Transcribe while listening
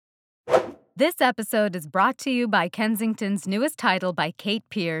This episode is brought to you by Kensington's newest title by Kate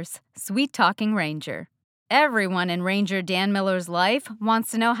Pierce, Sweet Talking Ranger. Everyone in Ranger Dan Miller's life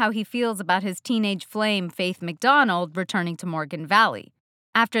wants to know how he feels about his teenage flame, Faith McDonald, returning to Morgan Valley.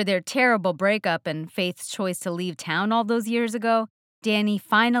 After their terrible breakup and Faith's choice to leave town all those years ago, Danny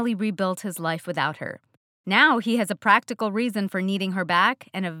finally rebuilt his life without her. Now he has a practical reason for needing her back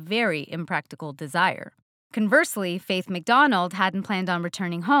and a very impractical desire. Conversely, Faith McDonald hadn't planned on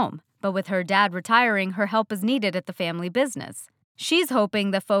returning home, but with her dad retiring, her help is needed at the family business. She's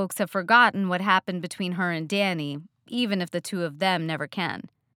hoping that folks have forgotten what happened between her and Danny, even if the two of them never can.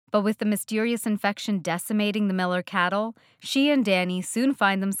 But with the mysterious infection decimating the Miller cattle, she and Danny soon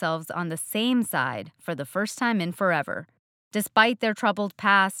find themselves on the same side for the first time in forever. Despite their troubled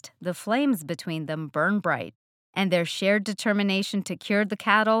past, the flames between them burn bright, and their shared determination to cure the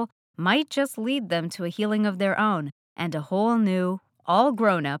cattle might just lead them to a healing of their own and a whole new, all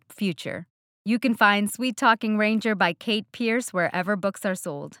grown-up future. You can find Sweet Talking Ranger by Kate Pierce wherever books are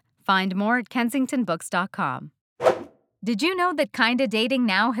sold. Find more at kensingtonbooks.com. Did you know that Kinda Dating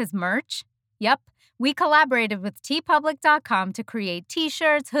now has merch? Yep, we collaborated with tpublic.com to create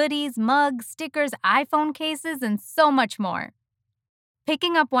t-shirts, hoodies, mugs, stickers, iPhone cases, and so much more.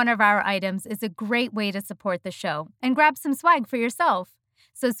 Picking up one of our items is a great way to support the show and grab some swag for yourself.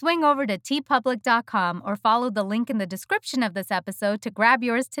 So swing over to tpublic.com or follow the link in the description of this episode to grab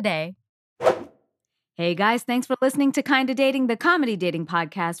yours today. Hey guys, thanks for listening to Kinda Dating, the comedy dating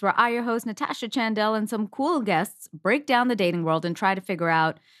podcast where I, your host Natasha Chandel, and some cool guests break down the dating world and try to figure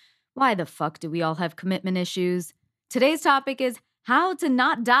out why the fuck do we all have commitment issues. Today's topic is how to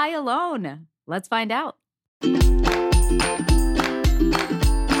not die alone. Let's find out.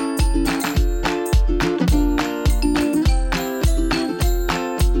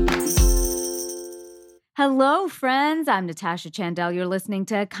 Hello, friends. I'm Natasha Chandel. You're listening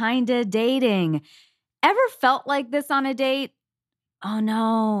to Kinda Dating. Ever felt like this on a date? Oh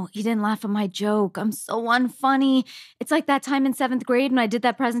no, he didn't laugh at my joke. I'm so unfunny. It's like that time in 7th grade when I did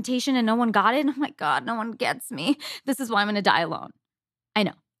that presentation and no one got it. Oh my God, no one gets me. This is why I'm going to die alone. I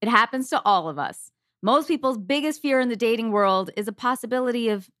know, it happens to all of us. Most people's biggest fear in the dating world is a possibility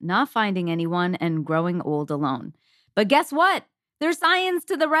of not finding anyone and growing old alone. But guess what? There's science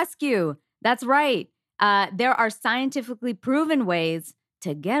to the rescue. That's right. There are scientifically proven ways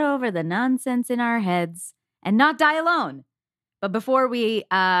to get over the nonsense in our heads and not die alone. But before we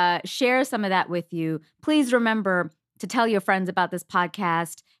share some of that with you, please remember to tell your friends about this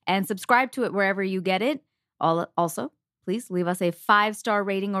podcast and subscribe to it wherever you get it. Also, please leave us a 5-star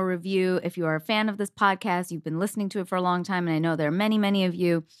rating or review if you are a fan of this podcast. You've been listening to it for a long time, and I know there are many, many of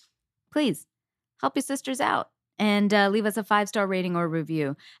you. Please help your sisters out and leave us a 5-star rating or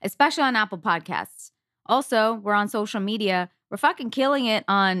review, especially on Apple Podcasts. Also, we're on social media. We're fucking killing it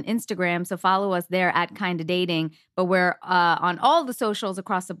on Instagram, so follow us there at Kinda Dating. But we're on all the socials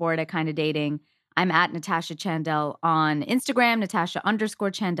across the board at Kinda Dating. I'm at Natasha Chandel on Instagram,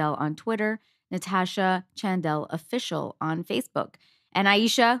 Natasha_Chandel on Twitter, Natasha Chandel Official on Facebook. And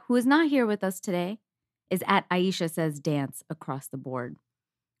Aisha, who is not here with us today, is at Aisha Says Dance across the board.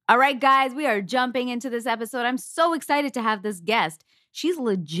 All right, guys, we are jumping into this episode. I'm so excited to have this guest. She's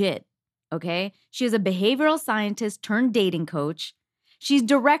legit. Okay? She is a behavioral scientist turned dating coach. She's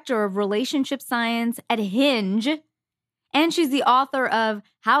director of relationship science at Hinge. And she's the author of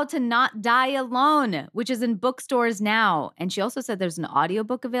How to Not Die Alone, which is in bookstores now. And she also said there's an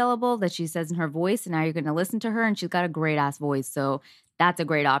audiobook available that she says in her voice. And now you're going to listen to her. And she's got a great ass voice. So that's a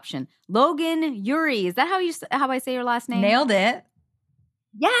great option. Logan Ury. Is that how I say your last name? Nailed it.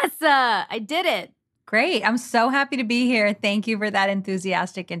 Yes, I did it. Great. I'm so happy to be here. Thank you for that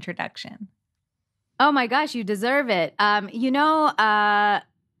enthusiastic introduction. Oh my gosh, you deserve it. My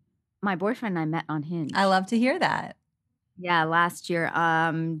boyfriend and I met on Hinge. I love to hear that. Yeah, last year,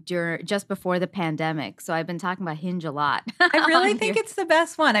 just before the pandemic. So I've been talking about Hinge a lot. I really think it's the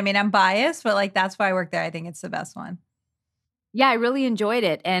best one. I mean, I'm biased, but that's why I work there. I think it's the best one. Yeah, I really enjoyed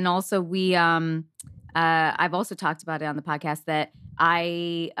it. And also I've also talked about it on the podcast that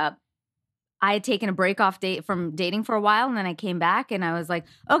I had taken a break off from dating for a while, and then I came back and I was like,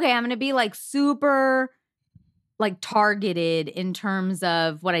 okay, I'm going to be super targeted in terms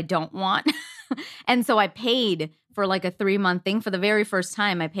of what I don't want. And so I paid for a 3-month thing for the very first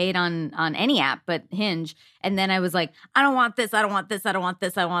time. I paid on any app but Hinge. And then I was like, I don't want this. I don't want this. I don't want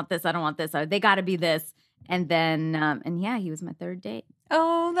this. I want this. I don't want this. They got to be this. And then, he was my third date.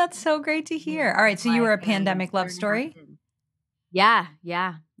 Oh, that's so great to hear. All right. So you were a pandemic love story? Yeah.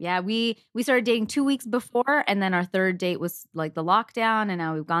 We started dating 2 weeks before, and then our third date was the lockdown, and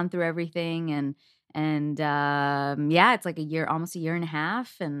now we've gone through everything, and it's almost a year and a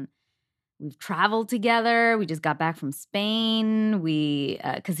half, and We've traveled together. We just got back from Spain.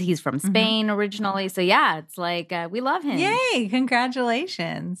 Because he's from Mhm. Spain originally. So yeah, it's like we love Hinge. Yay,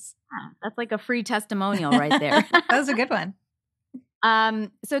 congratulations. Yeah, that's like a free testimonial right there. That was a good one.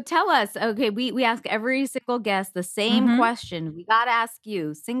 So tell us, okay, we ask every single guest the same Mhm. question. We got to ask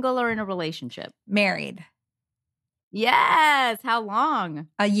you, single or in a relationship? Married. Yes. How long?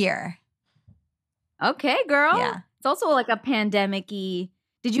 A year. Okay, girl. Yeah. It's also like a pandemic-y.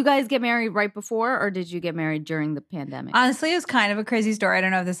 Did you guys get married right before or did you get married during the pandemic? Honestly, it was kind of a crazy story. I don't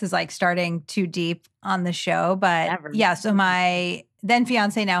know if this is like starting too deep on the show, but Never. yeah, so my then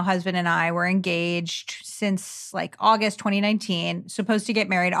fiance, now husband, and I were engaged since like August 2019, supposed to get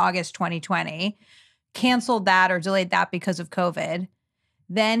married August 2020, canceled that or delayed that because of COVID.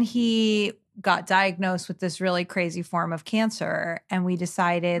 Then he got diagnosed with this really crazy form of cancer, and we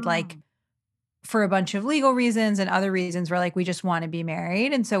decided like Oh. for a bunch of legal reasons and other reasons, we're like, we just want to be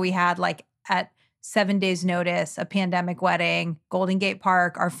married. And so we had like at 7 days' notice, a pandemic wedding, Golden Gate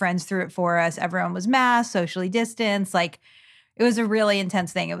Park. Our friends threw it for us. Everyone was masked, socially distanced. Like it was a really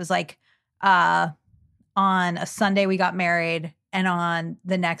intense thing. It was like on a Sunday we got married. And on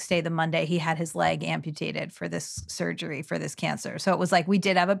the next day, the Monday, he had his leg amputated for this surgery for this cancer. So it was like we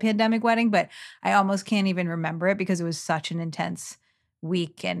did have a pandemic wedding, but I almost can't even remember it because it was such an intense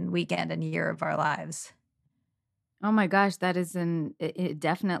week and weekend and year of our lives. Oh my gosh, that is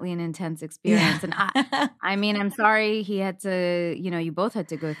definitely an intense Yeah. experience. And I mean, I'm sorry he had to, you both had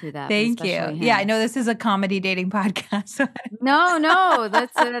to go through that, but Thank you. especially Yeah, I him. know this is a comedy dating podcast. So No,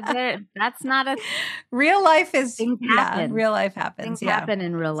 that's not a real life is, things yeah, happen. real life Things happens. Yeah. happen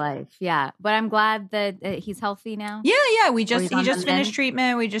in real life. Yeah. But I'm glad that he's healthy now Yeah, yeah. or he's He on the just finished mend.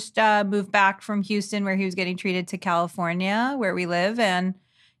 treatment. We just moved back from Houston where he was getting treated to California where we live. And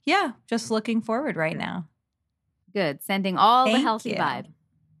yeah, just looking forward right now. Good. Sending all the Thank healthy you. vibe.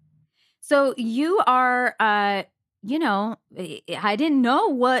 So you are, I didn't know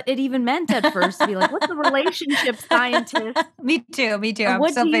what it even meant at first to be like, what's a relationship scientist? Me too. Me too. And I'm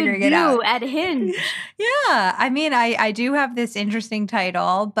what still do you figuring it out. do at Hinge? Yeah. I mean, I do have this interesting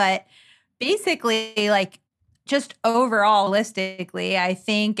title, but basically, like, just overall, holistically, I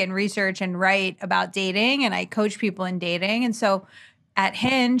think and research and write about dating and I coach people in dating. And so at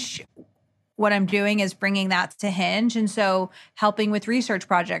Hinge, what I'm doing is bringing that to Hinge. And so helping with research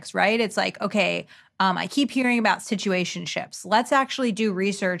projects, right? It's like, okay, I keep hearing about situationships. Let's actually do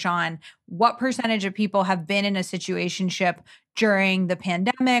research on what percentage of people have been in a situationship during the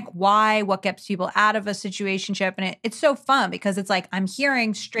pandemic, why, what gets people out of a situationship. And it's so fun because it's like I'm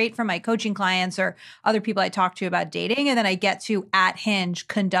hearing straight from my coaching clients or other people I talk to about dating. And then I get to at Hinge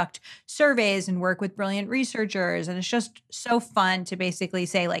conduct surveys and work with brilliant researchers. And it's just so fun to basically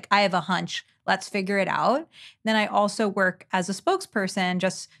say, like, I have a hunch. Let's figure it out. Then I also work as a spokesperson,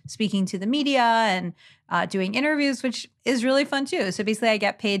 just speaking to the media and doing interviews, which is really fun too. So basically, I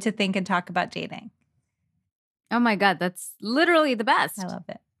get paid to think and talk about dating. Oh my God, that's literally the best. I love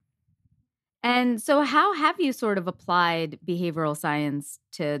it. And so how have you sort of applied behavioral science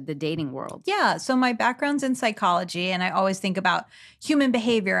to the dating world? Yeah. So my background's in psychology, and I always think about human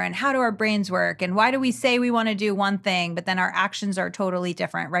behavior and how do our brains work and why do we say we want to do one thing, but then our actions are totally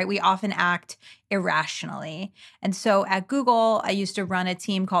different, right? We often act irrationally. And so at Google, I used to run a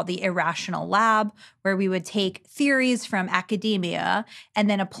team called the Irrational Lab, where we would take theories from academia and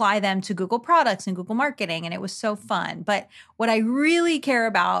then apply them to Google products and Google marketing. And it was so fun. But what I really care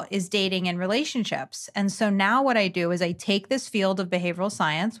about is dating and relationships. And so now what I do is I take this field of behavioral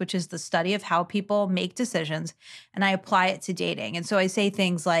science, which is the study of how people make decisions, and I apply it to dating. And so I say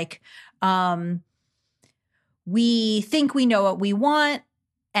things like, we think we know what we want,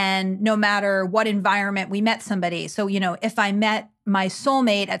 and no matter what environment we met somebody. So, if I met my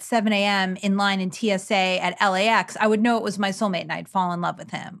soulmate at 7 a.m. in line in TSA at LAX, I would know it was my soulmate and I'd fall in love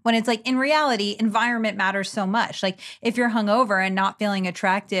with him. When it's like, in reality, environment matters so much. Like if you're hungover and not feeling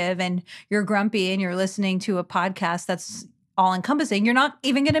attractive and you're grumpy and you're listening to a podcast that's all encompassing, you're not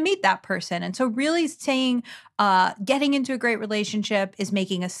even going to meet that person. And so really saying, getting into a great relationship is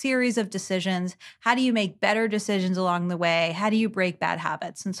making a series of decisions. How do you make better decisions along the way? How do you break bad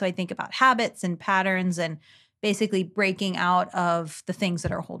habits? And so I think about habits and patterns and basically breaking out of the things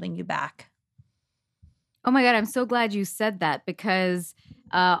that are holding you back. Oh my God, I'm so glad you said that because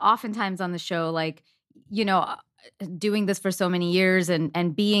oftentimes on the show, like, doing this for so many years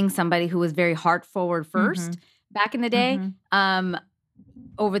and being somebody who was very heart forward 1st back in the day,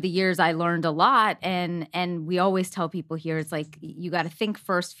 over the years I learned a lot, and we always tell people here, it's like you got to think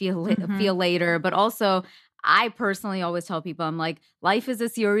first, feel later. But also, I personally always tell people, I'm like, life is a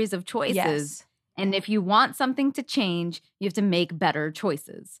series of choices. Yes. And if you want something to change, you have to make better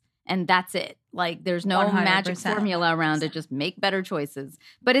choices. and that's it. Like there's no magic 100%. formula around it. Just make better choices.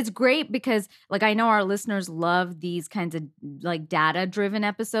 But it's great because like I know our listeners love these kinds of like data driven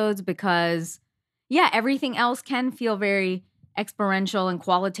episodes because yeah, everything else can feel very experiential and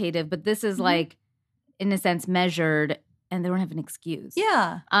qualitative, but this is like in a sense measured and they don't have an excuse.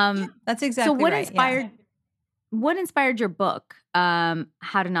 Yeah. That's exactly So what right. what inspired your book, How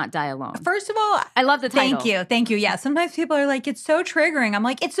to Not Die Alone? First of all, I love the title. Thank you. Yeah. Sometimes people are like, it's so triggering. I'm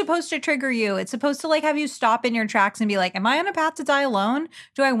like, it's supposed to trigger you. It's supposed to like have you stop in your tracks and be like, am I on a path to die alone?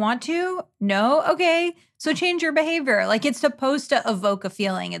 Do I want to? No. Okay. So change your behavior. Like it's supposed to evoke a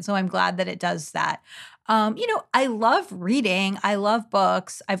feeling. And so I'm glad that it does that. I love reading. I love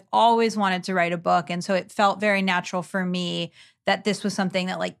books. I've always wanted to write a book. And so it felt very natural for me that this was something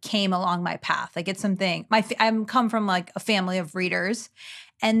that like came along my path. Like it's something I'm come from like a family of readers.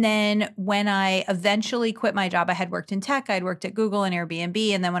 And then when I eventually quit my job, I had worked in tech, I'd worked at Google and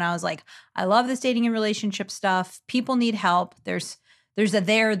Airbnb. And then when I was like, I love this dating and relationship stuff. People need help. There's a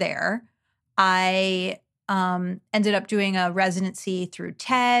there. I ended up doing a residency through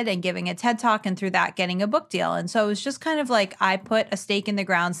TED and giving a TED talk, and through that getting a book deal. And so it was just kind of like I put a stake in the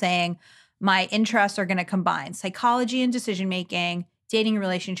ground saying my interests are going to combine psychology and decision making, dating and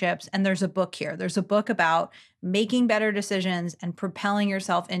relationships, and there's a book here. There's a book about making better decisions and propelling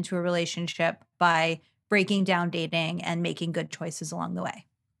yourself into a relationship by breaking down dating and making good choices along the way.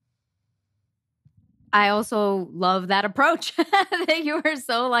 I also love that approach that you were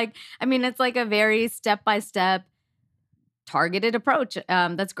so like, I mean, it's like a very step-by-step targeted approach.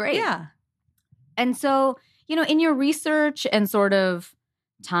 That's great. Yeah. And so, in your research and sort of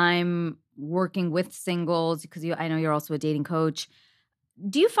time working with singles, because I know you're also a dating coach,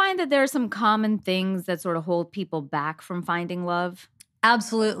 do you find that there are some common things that sort of hold people back from finding love?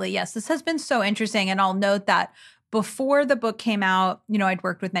 Absolutely. Yes. This has been so interesting. And I'll note that before the book came out, I'd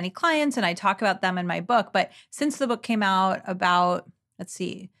worked with many clients and I talk about them in my book. But since the book came out about,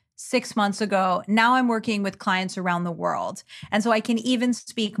 6 months ago, now I'm working with clients around the world. And so I can even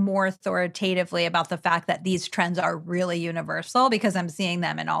speak more authoritatively about the fact that these trends are really universal because I'm seeing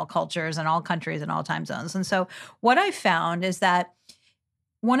them in all cultures and all countries and all time zones. And so what I found is that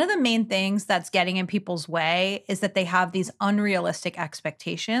one of the main things that's getting in people's way is that they have these unrealistic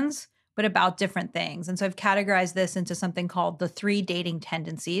expectations, but about different things. And so I've categorized this into something called the 3 dating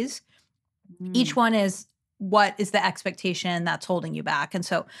tendencies. Each one is what is the expectation that's holding you back. And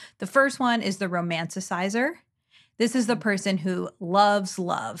so the first one is the romanticizer. This is the person who loves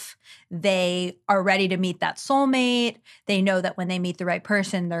love. They are ready to meet that soulmate. They know that when they meet the right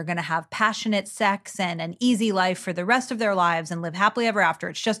person, they're going to have passionate sex and an easy life for the rest of their lives and live happily ever after.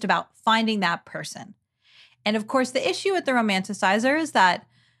 It's just about finding that person. And of course, the issue with the romanticizer is that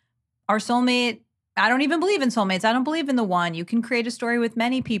our soulmate, I don't even believe in soulmates. I don't believe in the one. You can create a story with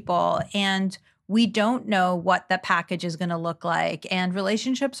many people, and we don't know what the package is going to look like. And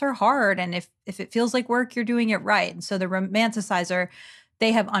relationships are hard. And if it feels like work, you're doing it right. And so the romanticizer,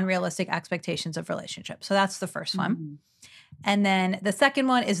 they have unrealistic expectations of relationships. So that's the first one. And then the second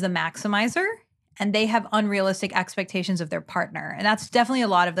one is the maximizer. And they have unrealistic expectations of their partner. And that's definitely a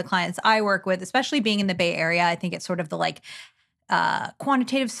lot of the clients I work with, especially being in the Bay Area. I think it's sort of the like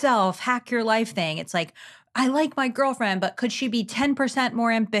quantitative self, hack your life thing. It's like, I like my girlfriend, but could she be 10% more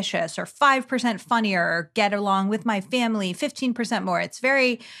ambitious or 5% funnier or get along with my family 15% more? It's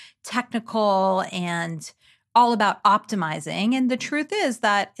very technical and all about optimizing. And the truth is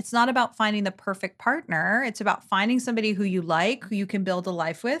that it's not about finding the perfect partner. It's about finding somebody who you like, who you can build a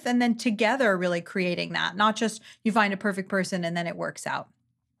life with, and then together really creating that, not just you find a perfect person and then it works out.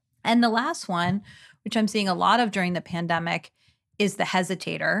 And the last one, which I'm seeing a lot of during the pandemic, is the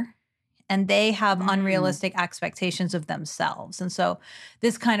hesitator. And they have unrealistic expectations of themselves. And so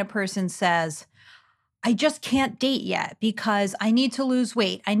this kind of person says, I just can't date yet because I need to lose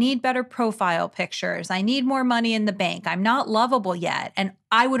weight. I need better profile pictures. I need more money in the bank. I'm not lovable yet. And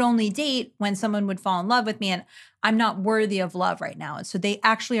I would only date when someone would fall in love with me. And I'm not worthy of love right now. And so they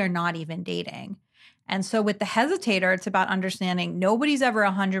actually are not even dating. And so with the hesitator, it's about understanding nobody's ever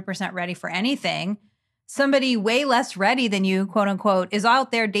 100% ready for anything. Somebody way less ready than you, quote unquote, is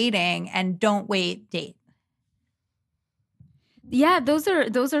out there dating, and don't wait, date. Yeah, those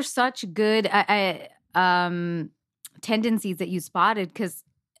are such good tendencies that you spotted.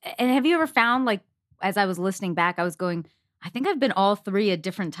 And have you ever found, like, as I was listening back, I was going, I think I've been all 3 at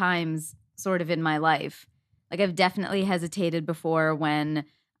different times sort of in my life. Like I've definitely hesitated before when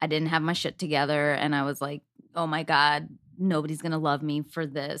I didn't have my shit together and I was like, oh my God, nobody's going to love me for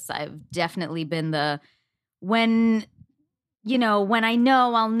this. I've definitely been when I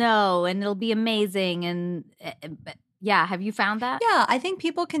know, I'll know and it'll be amazing. And Yeah, have you found that? Yeah, I think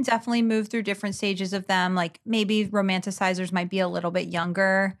people can definitely move through different stages of them. Like maybe romanticizers might be a little bit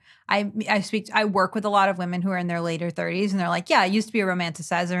younger. I work with a lot of women who are in their later 30s and they're like, "Yeah, I used to be a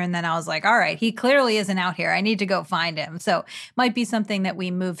romanticizer and then I was like, all right, he clearly isn't out here. I need to go find him." So, might be something that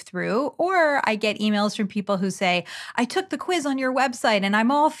we move through. Or I get emails from people who say, "I took the quiz on your website and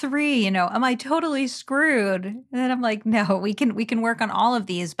I'm all 3, am I totally screwed?" And then I'm like, "No, we can work on all of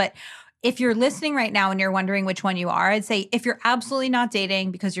these." But if you're listening right now and you're wondering which one you are, I'd say if you're absolutely not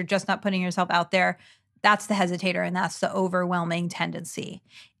dating because you're just not putting yourself out there, that's the hesitator and that's the overwhelming tendency.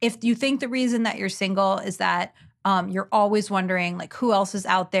 If you think the reason that you're single is that you're always wondering like who else is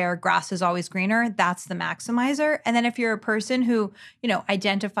out there, grass is always greener, that's the maximizer. And then if you're a person who,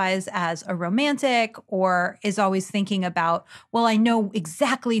 identifies as a romantic or is always thinking about, well, I know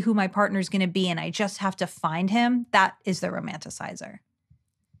exactly who my partner's going to be and I just have to find him, that is the romanticizer.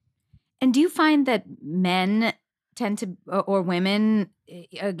 And do you find that men tend to, or women,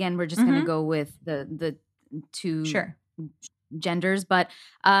 again, we're just going to go with the two Sure. genders, but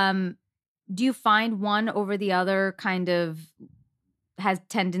do you find one over the other kind of has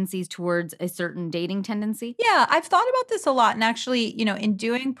tendencies towards a certain dating tendency? Yeah, I've thought about this a lot. And actually, in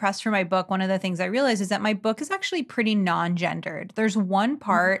doing press for my book, one of the things I realized is that my book is actually pretty non gendered. There's one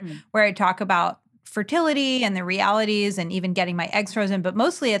part where I talk about fertility and the realities and even getting my eggs frozen. But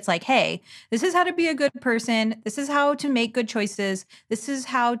mostly it's like, hey, this is how to be a good person. This is how to make good choices. This is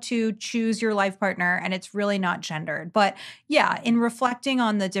how to choose your life partner. And it's really not gendered. But yeah, in reflecting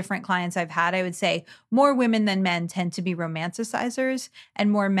on the different clients I've had, I would say more women than men tend to be romanticizers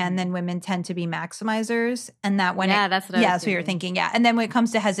and more men than women tend to be maximizers. And that when that's what I was so you're thinking, yeah. And then when it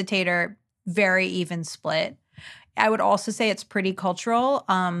comes to hesitator, very even split. I would also say it's pretty cultural.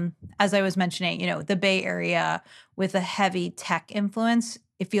 As I was mentioning, the Bay Area with a heavy tech influence,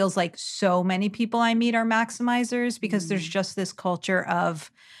 it feels like so many people I meet are maximizers because there's just this culture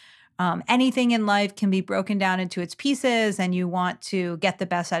of anything in life can be broken down into its pieces and you want to get the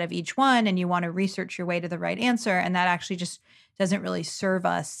best out of each one and you want to research your way to the right answer. And that actually just doesn't really serve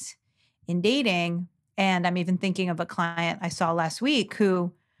us in dating. And I'm even thinking of a client I saw last week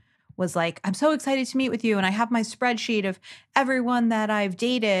who was like, "I'm so excited to meet with you. And I have my spreadsheet of everyone that I've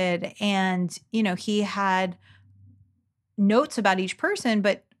dated." And, he had notes about each person,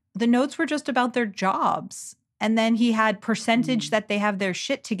 but the notes were just about their jobs. And then he had percentage that they have their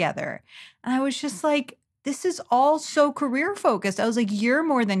shit together. And I was just like, this is all so career focused. I was like, you're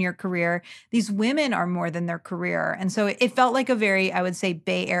more than your career. These women are more than their career. And so it felt like a very, I would say,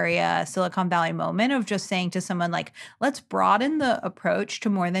 Bay Area, Silicon Valley moment of just saying to someone like, let's broaden the approach to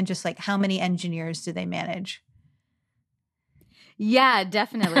more than just like how many engineers do they manage? Yeah,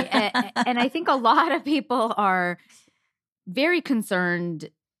 definitely. And I think a lot of people are very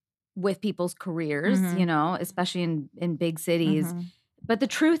concerned with people's careers, especially in big cities. But the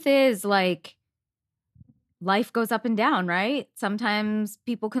truth is like, life goes up and down, right? Sometimes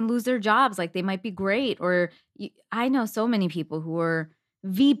people can lose their jobs. Like they might be great. I know so many people who are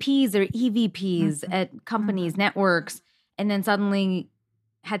VPs or EVPs at companies, networks, and then suddenly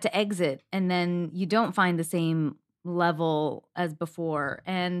had to exit. And then you don't find the same level as before.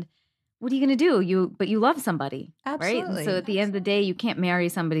 And what are you going to do? But you love somebody, right? And so at the end of the day, you can't marry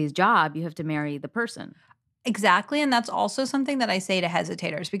somebody's job. You have to marry the person. Exactly. And that's also something that I say to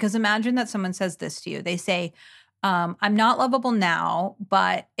hesitators, because imagine that someone says this to you. They say, I'm not lovable now,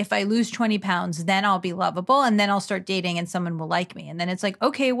 but if I lose 20 pounds, then I'll be lovable and then I'll start dating and someone will like me. And then it's like,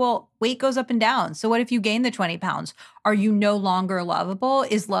 okay, well, weight goes up and down. So what if you gain the 20 pounds? Are you no longer lovable?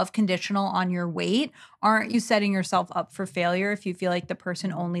 Is love conditional on your weight? Aren't you setting yourself up for failure if you feel like the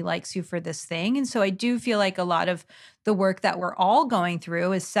person only likes you for this thing? And so I do feel like a lot of the work that we're all going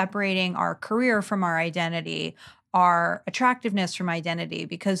through is separating our career from our identity, our attractiveness from identity,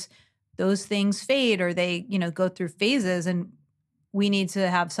 because those things fade or they, go through phases, and we need to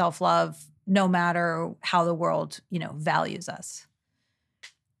have self-love no matter how the world, values us.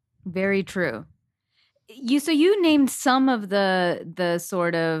 Very true. So you named some of the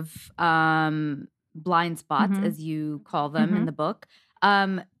sort of blind spots, as you call them in the book.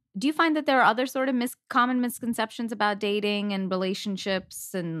 Do you find that there are other sort of common misconceptions about dating and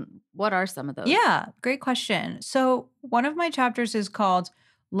relationships, and what are some of those? Yeah, great question. So one of my chapters is called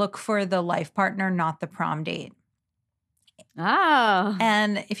 "Look for the Life Partner, Not the Prom Date." Oh.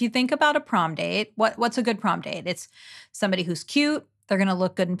 And if you think about a prom date, what's a good prom date? It's somebody who's cute. They're going to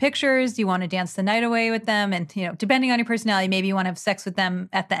look good in pictures. You want to dance the night away with them. And, depending on your personality, maybe you want to have sex with them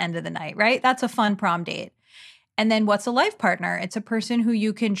at the end of the night, right? That's a fun prom date. And then what's a life partner? It's a person who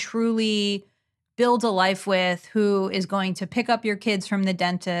you can truly build a life with, who is going to pick up your kids from the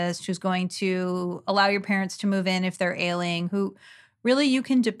dentist, who's going to allow your parents to move in if they're ailing, who really you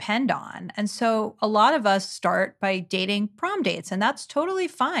can depend on. And so a lot of us start by dating prom dates, and that's totally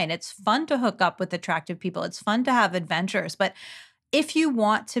fine. It's fun to hook up with attractive people. It's fun to have adventures. But if you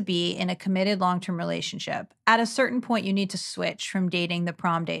want to be in a committed long-term relationship, at a certain point, you need to switch from dating the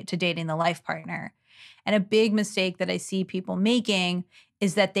prom date to dating the life partner. And a big mistake that I see people making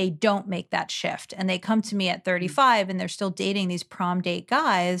is that they don't make that shift. And they come to me at 35 and they're still dating these prom date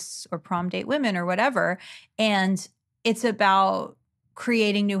guys or prom date women or whatever. And it's about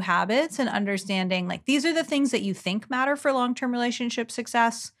creating new habits and understanding like these are the things that you think matter for long-term relationship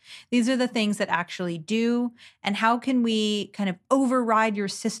success. These are the things that actually do. And how can we kind of override your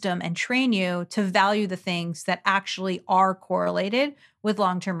system and train you to value the things that actually are correlated with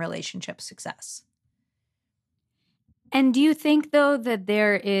long-term relationship success? And do you think though that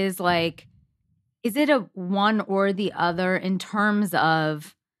there is like, is it a one or the other in terms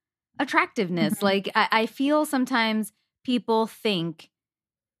of attractiveness? Mhm. Like I feel sometimes people think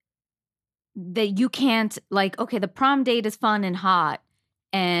that you can't like, okay, the prom date is fun and hot,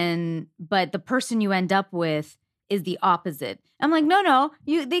 but the person you end up with is the opposite. I'm like, no,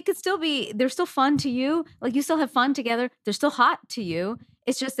 they could still be, they're still fun to you. Like you still have fun together. They're still hot to you.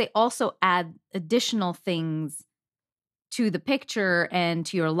 It's just they also add additional things to the picture and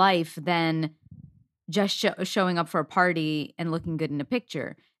to your life than just showing up for a party and looking good in a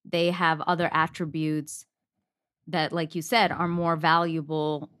picture. They have other attributes that, like you said, are more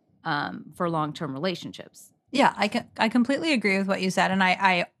valuable for long-term relationships. Yeah, I completely agree with what you said. And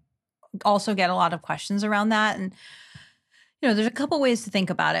I also get a lot of questions around that. And there's a couple ways to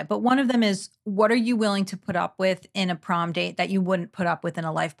think about it, but one of them is what are you willing to put up with in a prom date that you wouldn't put up with in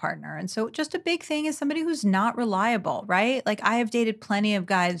a life partner? And so just a big thing is somebody who's not reliable, right? Like I have dated plenty of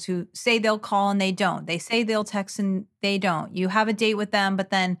guys who say they'll call and they don't. They say they'll text and they don't. You have a date with them, but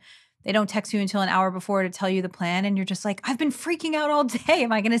then they don't text you until an hour before to tell you the plan. And you're just like, I've been freaking out all day.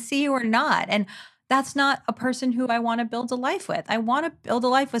 Am I going to see you or not? And that's not a person who I want to build a life with. I want to build a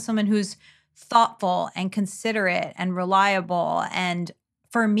life with someone who's thoughtful and considerate and reliable. And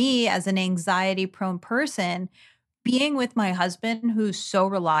for me, as an anxiety prone person, being with my husband who's so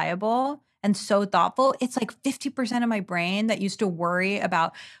reliable and so thoughtful, it's like 50% of my brain that used to worry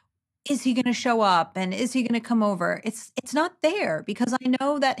about is he going to show up and is he going to come over? It's not there because I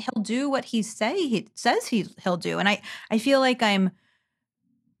know that he'll do what he says he'll do. And I feel like I'm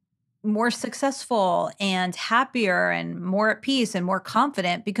more successful and happier and more at peace and more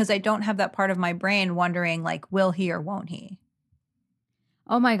confident because I don't have that part of my brain wondering like, will he or won't he?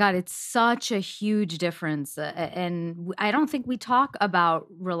 Oh my God, it's such a huge difference. I don't think we talk about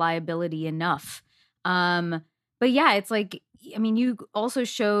reliability enough. But yeah, it's like, I mean, you also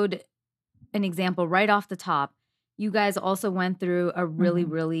showed an example right off the top. You guys also went through a really,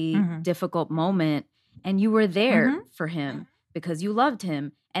 Mhm. really Mhm. difficult moment, and you were there Mhm. for him because you loved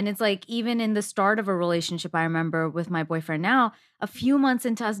him. And it's like, even in the start of a relationship, I remember with my boyfriend now, a few months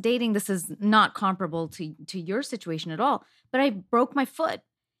into us dating, this is not comparable to your situation at all, but I broke my foot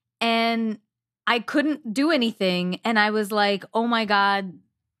and I couldn't do anything. And I was like, oh my God,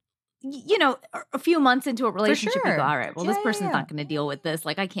 a few months into a For relationship, you go, sure. all right, well, Yeah, this yeah, person's yeah. not going to deal with this.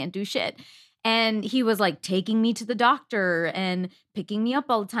 Like, I can't do shit. And he was like taking me to the doctor and picking me up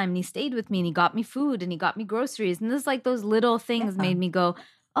all the time. And he stayed with me and he got me food and he got me groceries. And this, like, those little things Yeah. made me go,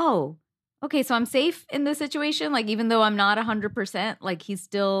 oh, okay, so I'm safe in this situation. Like, even though I'm not 100%, like, he's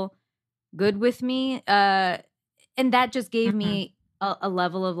still good with me. And that just gave Mhm. me a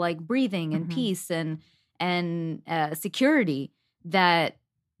level of like breathing and Mhm. peace and security that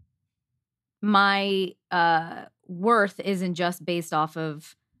my worth isn't just based off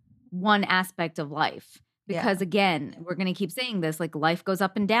of one aspect of life. Yeah. Because again, we're going to keep saying this, like life goes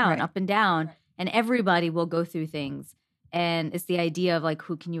up and down, Right. up and down, and everybody will go through things. And it's the idea of like,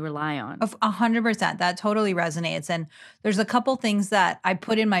 who can you rely on? Of 100%. That totally resonates. And there's a couple things that I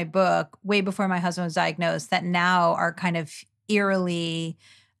put in my book way before my husband was diagnosed that now are kind of eerily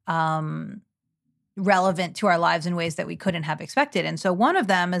um, relevant to our lives in ways that we couldn't have expected. And so one of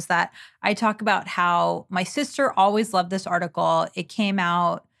them is that I talk about how my sister always loved this article. It came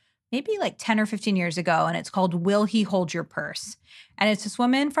out maybe like 10 or 15 years ago, and it's called Will He Hold Your Purse? And it's this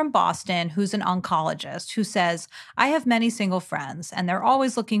woman from Boston who's an oncologist who says, I have many single friends, and they're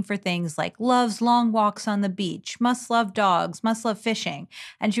always looking for things like loves long walks on the beach, must love dogs, must love fishing.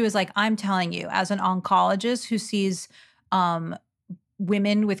 And she was like, I'm telling you, as an oncologist who sees um,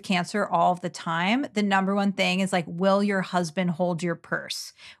 women with cancer all the time, the number one thing is like, will your husband hold your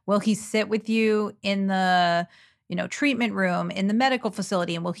purse? Will he sit with you in the, treatment room in the medical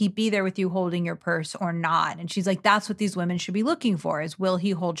facility? And will he be there with you holding your purse or not? And she's like, that's what these women should be looking for, is will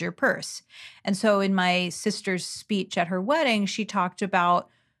he hold your purse? And so in my sister's speech at her wedding, she talked about,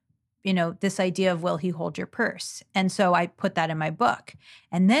 this idea of will he hold your purse? And so I put that in my book.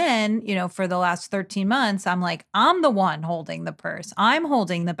 And then, for the last 13 months, I'm like, I'm the one holding the purse. I'm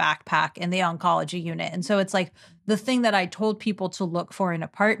holding the backpack in the oncology unit. And so it's like the thing that I told people to look for in a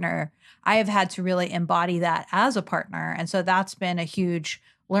partner, I have had to really embody that as a partner. And so that's been a huge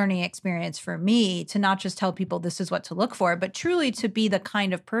learning experience for me, to not just tell people this is what to look for, but truly to be the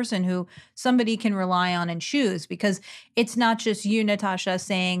kind of person who somebody can rely on and choose. Because it's not just you, Natasha,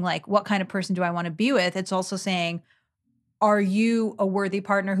 saying like, what kind of person do I want to be with? It's also saying, are you a worthy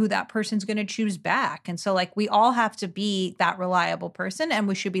partner who that person's going to choose back? And so like we all have to be that reliable person, and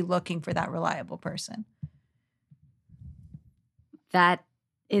we should be looking for that reliable person. That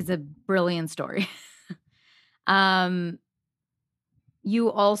is a brilliant story.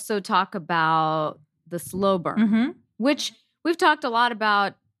 You also talk about the slow burn, which we've talked a lot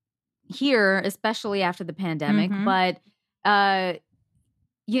about here, especially after the pandemic. But,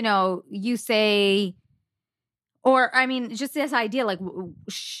 you say, or I mean, just this idea, like,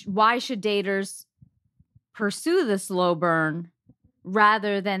 why should daters pursue the slow burn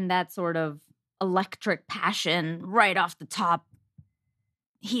rather than that sort of electric passion right off the top,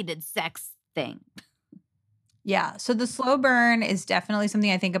 heated sex thing? Yeah. So the slow burn is definitely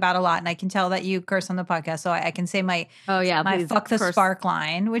something I think about a lot. And I can tell that you curse on the podcast. So I can say my fuck the spark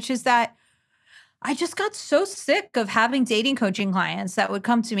line, which is that I just got so sick of having dating coaching clients that would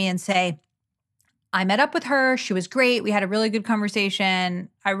come to me and say, I met up with her. She was great. We had a really good conversation.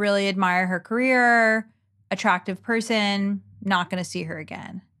 I really admire her career, attractive person, not going to see her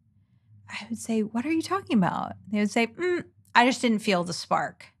again. I would say, what are you talking about? They would say, I just didn't feel the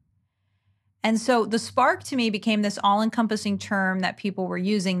spark. And so the spark to me became this all-encompassing term that people were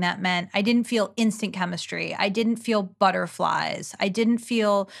using that meant I didn't feel instant chemistry. I didn't feel butterflies. I didn't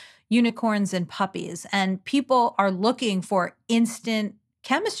feel unicorns and puppies. And people are looking for instant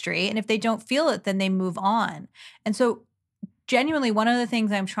chemistry. And if they don't feel it, then they move on. And so genuinely, one of the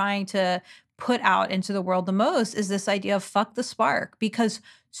things I'm trying to put out into the world the most is this idea of fuck the spark, because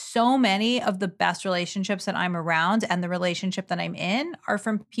so many of the best relationships that I'm around and the relationship that I'm in are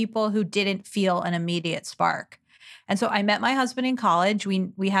from people who didn't feel an immediate spark. And so I met my husband in college.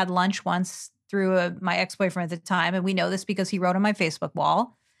 We had lunch once through my ex-boyfriend at the time, and we know this because he wrote on my Facebook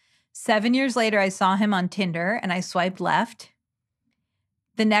wall. 7 years later, I saw him on Tinder and I swiped left.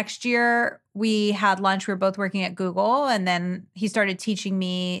 The next year, we had lunch. We were both working at Google, and then he started teaching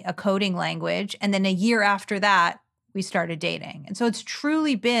me a coding language. And then a year after that, we started dating. And so it's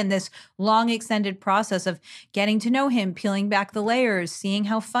truly been this long extended process of getting to know him, peeling back the layers, seeing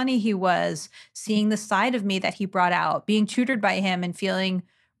how funny he was, seeing the side of me that he brought out, being tutored by him and feeling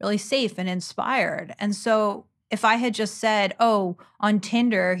really safe and inspired. And so if I had just said, oh, on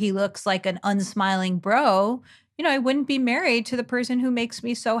Tinder, he looks like an unsmiling bro, I wouldn't be married to the person who makes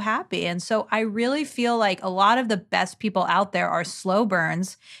me so happy. And so I really feel like a lot of the best people out there are slow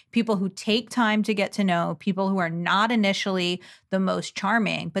burns, people who take time to get to know, people who are not initially the most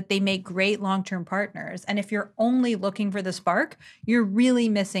charming, but they make great long-term partners. And if you're only looking for the spark, you're really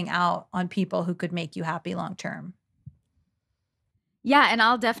missing out on people who could make you happy long-term. Yeah, and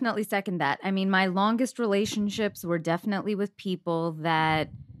I'll definitely second that. I mean, my longest relationships were definitely with people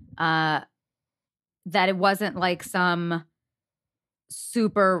that it wasn't like some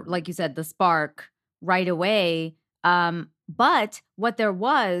super, like you said, the spark right away. But what there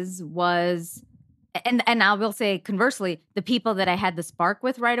was, and I will say conversely, the people that I had the spark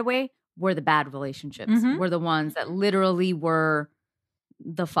with right away were the bad relationships, were the ones that literally were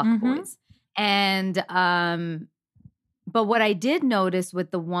the fuck boys. And, but what I did notice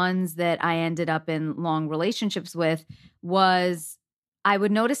with the ones that I ended up in long relationships with was I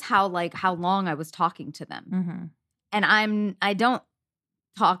would notice how long I was talking to them. And I don't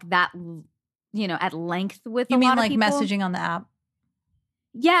talk that, at length with a lot of people. You mean like messaging on the app?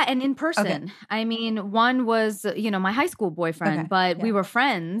 Yeah, and in person. Okay. I mean, one was, my high school boyfriend, but we were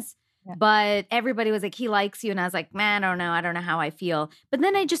friends. Yeah. But everybody was like, he likes you. And I was like, man, I don't know how I feel. But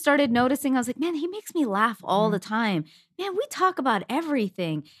then I just started noticing, I was like, man, he makes me laugh all the time. Man, we talk about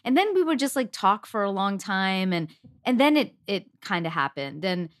everything. And then we would just like talk for a long time. And then it kind of happened.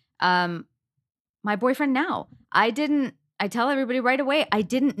 And my boyfriend now, I tell everybody right away, I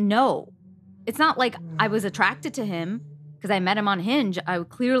didn't know. It's not like I was attracted to him because I met him on Hinge. I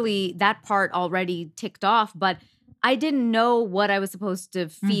clearly, that part already ticked off. But I didn't know what I was supposed to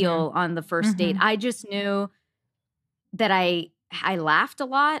feel on the first date. I just knew that I I laughed a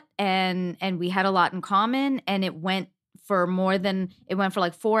lot and we had a lot in common, and it went for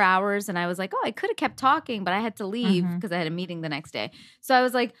like 4 hours, and I was like, "Oh, I could have kept talking, but I had to leave Mhm. because I had a meeting the next day." So I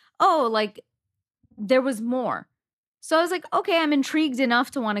was like, "Oh, like there was more." So I was like, "Okay, I'm intrigued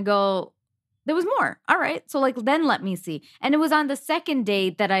enough to want to go. There was more. All right. So like then let me see." And it was on the second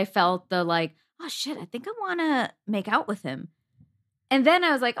date that I felt the like, "Oh shit, I think I want to make out with him." And then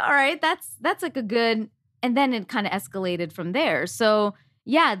I was like, "All right, that's like a good," and then it kind of escalated from there. So,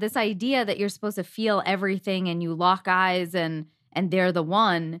 yeah, this idea that you're supposed to feel everything and you lock eyes and they're the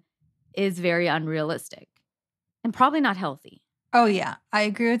one is very unrealistic and probably not healthy. Oh, yeah. I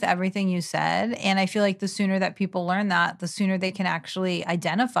agree with everything you said. And I feel like the sooner that people learn that, the sooner they can actually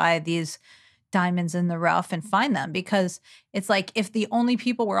identify these diamonds in the rough and find them. Because it's like if the only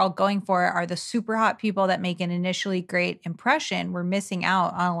people we're all going for are the super hot people that make an initially great impression, we're missing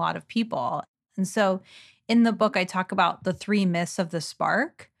out on a lot of people. And so in the book, I talk about the three myths of the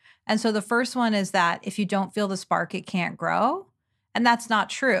spark. And so the first one is that if you don't feel the spark, it can't grow. And that's not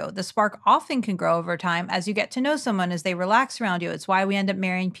true. The spark often can grow over time as you get to know someone, as they relax around you. It's why we end up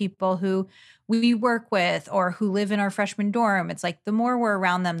marrying people who we work with or who live in our freshman dorm. It's like the more we're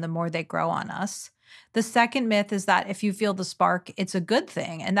around them, the more they grow on us. The second myth is that if you feel the spark, it's a good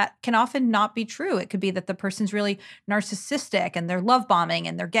thing. And that can often not be true. It could be that the person's really narcissistic and they're love bombing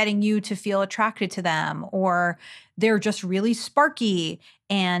and they're getting you to feel attracted to them, or they're just really sparky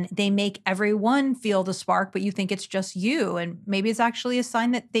and they make everyone feel the spark, but you think it's just you. And maybe it's actually a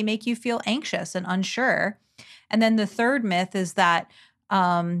sign that they make you feel anxious and unsure. And then the third myth is that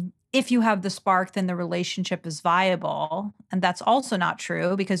if you have the spark, then the relationship is viable. And that's also not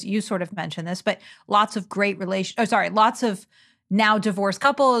true because you sort of mentioned this, but lots of now divorced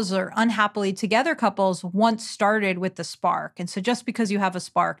couples or unhappily together couples once started with the spark. And so just because you have a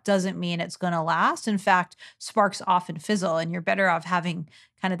spark doesn't mean it's going to last. In fact, sparks often fizzle and you're better off having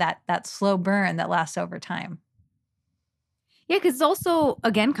kind of that slow burn that lasts over time. Yeah, because it's also,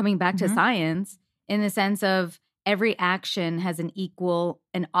 again, coming back to Mhm. science in the sense of every action has an equal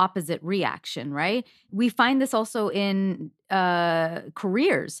and opposite reaction, right? We find this also in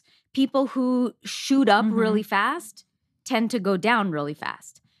careers. People who shoot up really Mhm. fast tend to go down really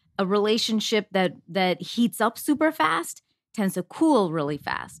fast. A relationship that heats up super fast tends to cool really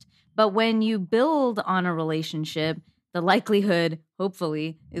fast. But when you build on a relationship, the likelihood,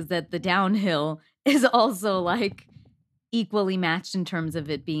 hopefully, is that the downhill is also like equally matched in terms of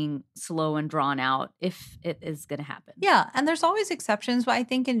it being slow and drawn out if it is going to happen. Yeah, and there's always exceptions, but I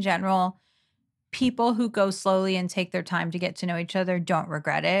think in general people who go slowly and take their time to get to know each other don't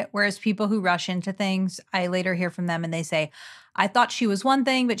regret it. Whereas people who rush into things, I later hear from them and they say, I thought she was one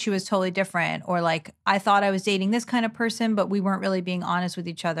thing, but she was totally different. Or like, I thought I was dating this kind of person, but we weren't really being honest with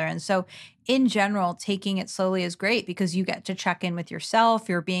each other. And so, in general, taking it slowly is great because you get to check in with yourself.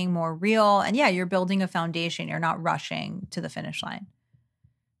 You're being more real. And yeah, you're building a foundation. You're not rushing to the finish line.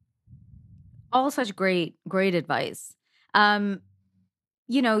 All such great advice. Um,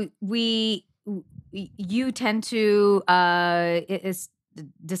 you tend to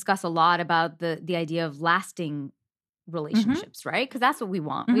discuss a lot about the idea of lasting Hmm. relationships, right? Because that's what we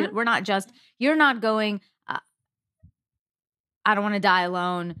want. Hmm. We're not just, you're not going, I don't want to die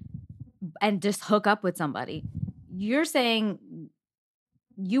alone and just hook up with somebody. You're saying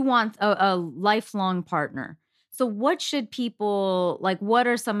you want a lifelong partner. So what should people like? What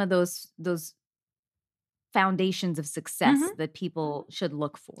are some of those foundations of success Hmm. that people should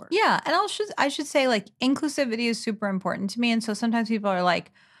look for? Yeah. And I should say, like, inclusivity is super important to me. And so sometimes people are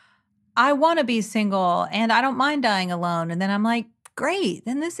like, I want to be single and I don't mind dying alone. And then I'm like, great,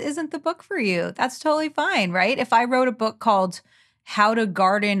 then this isn't the book for you. That's totally fine, right? If I wrote a book called How to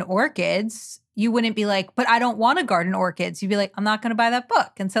Garden Orchids, you wouldn't be like, but I don't want to garden orchids. You'd be like, I'm not going to buy that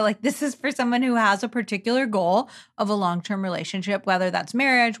book. And so, like, this is for someone who has a particular goal of a long term relationship, whether that's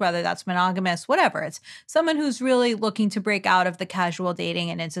marriage, whether that's monogamous, whatever. It's someone who's really looking to break out of the casual dating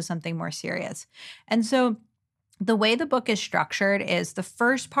and into something more serious. And so, the way the book is structured is the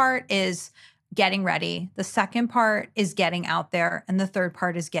first part is getting ready, the second part is getting out there, and the third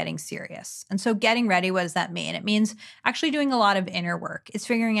part is getting serious. And so, getting ready, what does that mean? It means actually doing a lot of inner work. It's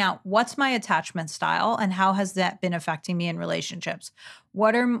figuring out what's my attachment style and how has that been affecting me in relationships.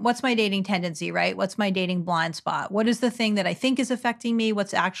 What's my dating tendency, right? What's my dating blind spot? What is the thing that I think is affecting me?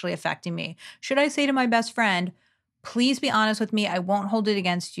 What's actually affecting me? Should I say to my best friend, please be honest with me. I won't hold it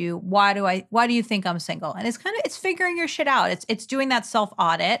against you. Why do you think I'm single? And it's figuring your shit out. It's doing that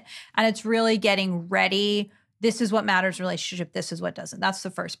self-audit and it's really getting ready. This is what matters in a relationship. This is what doesn't. That's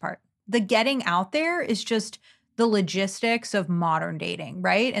the first part. The getting out there is just the logistics of modern dating,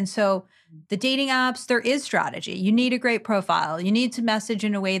 right? And so the dating apps, there is strategy. You need a great profile. You need to message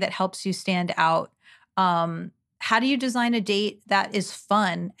in a way that helps you stand out. Um, how do you design a date that is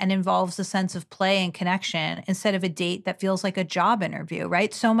fun and involves a sense of play and connection instead of a date that feels like a job interview,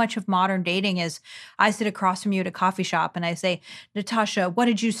 right? So much of modern dating is I sit across from you at a coffee shop and I say, Natasha, what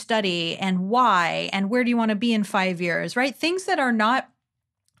did you study and why? And where do you want to be in 5 years, right? Things that are not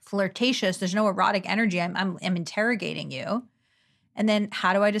flirtatious. There's no erotic energy. I'm interrogating you. And then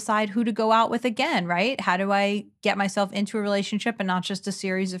how do I decide who to go out with again, right? How do I get myself into a relationship and not just a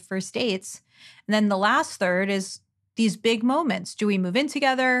series of first dates? And then the last third is these big moments. Do we move in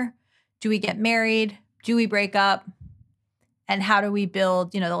together? Do we get married? Do we break up? And how do we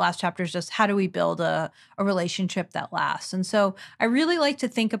build, the last chapter is just how do we build a relationship that lasts? And so I really like to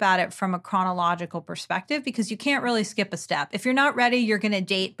think about it from a chronological perspective because you can't really skip a step. If you're not ready, you're going to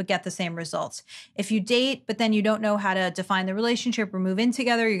date but get the same results. If you date, but then you don't know how to define the relationship or move in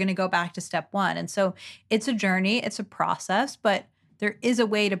together, you're going to go back to step one. And so it's a journey, it's a process, but there is a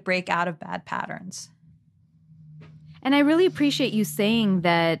way to break out of bad patterns. And I really appreciate you saying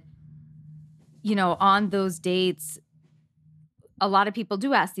that, on those dates, a lot of people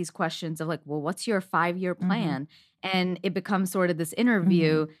do ask these questions of like, well, what's your 5-year plan? And it becomes sort of this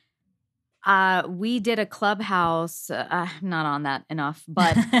interview. We did a Clubhouse, not on that enough,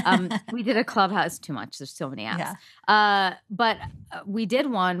 but we did a Clubhouse, too much. There's so many apps. But we did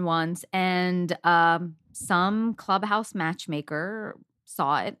one once and some Clubhouse matchmaker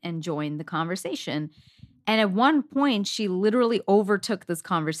saw it and joined the conversation. And at one point, she literally overtook this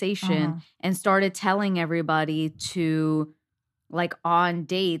conversation and started telling everybody to, like on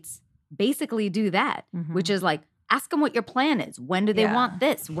dates, basically do that, which is like, ask them what your plan is. When do they want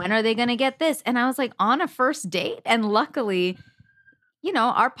this? When are they going to get this? And I was like, on a first date? And luckily,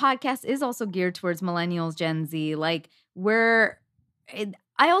 our podcast is also geared towards millennials, Gen Z. Like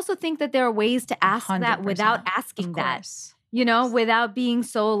I also think that there are ways to ask 100%. That without asking that, without being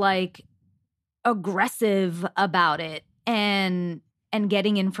so like aggressive about it and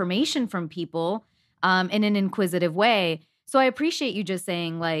getting information from people in an inquisitive way. So I appreciate you just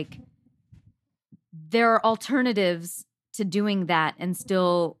saying, like, there are alternatives to doing that and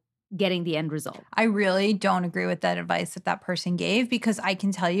still getting the end result. I really don't agree with that advice that person gave because I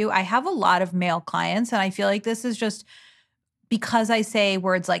can tell you, I have a lot of male clients, and I feel like this is just because I say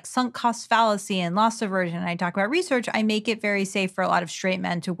words like sunk cost fallacy and loss aversion, and I talk about research, I make it very safe for a lot of straight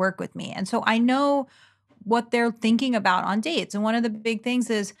men to work with me. And so I know what they're thinking about on dates. And one of the big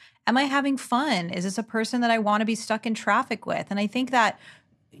things is, am I having fun? Is this a person that I want to be stuck in traffic with? And I think that,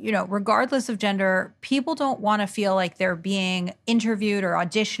 regardless of gender, people don't want to feel like they're being interviewed or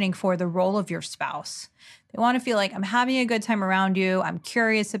auditioning for the role of your spouse. They want to feel like I'm having a good time around you. I'm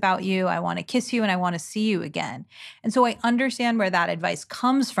curious about you. I want to kiss you and I want to see you again. And so I understand where that advice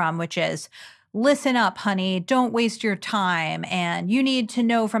comes from, which is, listen up, honey, don't waste your time. And you need to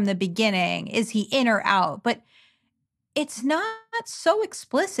know from the beginning, is he in or out? But it's not so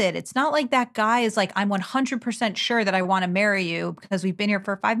explicit. It's not like that guy is like, I'm 100% sure that I want to marry you because we've been here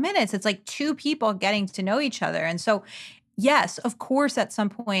for 5 minutes. It's like two people getting to know each other. And so, yes, of course, at some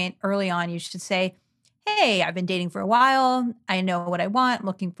point early on, you should say, hey, I've been dating for a while. I know what I want. I'm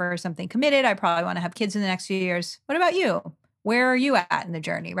looking for something committed. I probably want to have kids in the next few years. What about you? Where are you at in the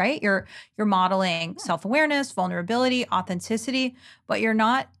journey, right? You're modeling self-awareness, vulnerability, authenticity, but you're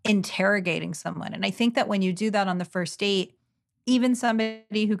not interrogating someone. And I think that when you do that on the first date, even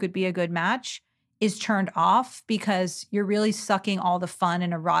somebody who could be a good match is turned off because you're really sucking all the fun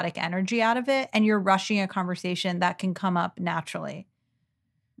and erotic energy out of it, and you're rushing a conversation that can come up naturally.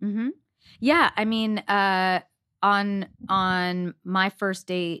 Yeah, I mean, on my first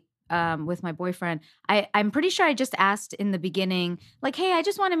date, with my boyfriend, I'm pretty sure I just asked in the beginning, like, hey, I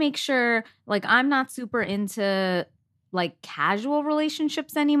just want to make sure, like, I'm not super into like casual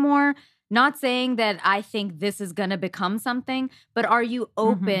relationships anymore. Not saying that I think this is going to become something, but are you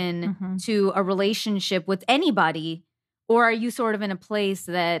open to a relationship with anybody? Or are you sort of in a place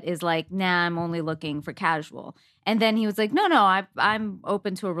that is like, nah, I'm only looking for casual? And then he was like, no, I'm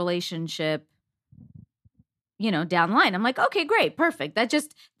open to a relationship, down the line. I'm like, okay, great, perfect.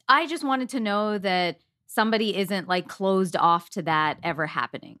 I just wanted to know that somebody isn't like closed off to that ever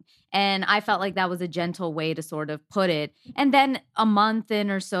happening. And I felt like that was a gentle way to sort of put it. And then a month in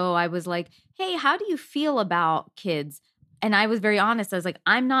or so, I was like, hey, how do you feel about kids? And I was very honest. I was like,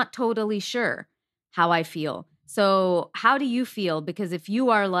 I'm not totally sure how I feel. So how do you feel? Because if you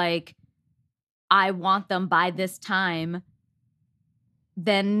are like, I want them by this time,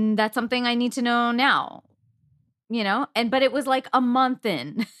 then that's something I need to know now. but it was like a month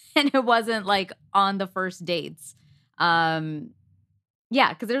in and it wasn't like on the first dates.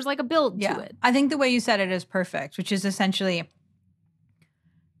 Yeah, because there's like a build to it. I think the way you said it is perfect, which is essentially,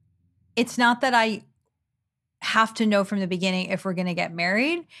 it's not that I have to know from the beginning if we're going to get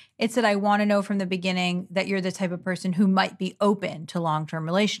married. It's that I want to know from the beginning that you're the type of person who might be open to long-term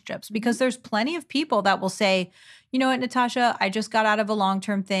relationships, because there's plenty of people that will say, you know what, Natasha, I just got out of a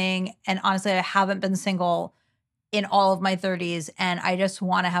long-term thing. And honestly, I haven't been single in all of my 30s and I just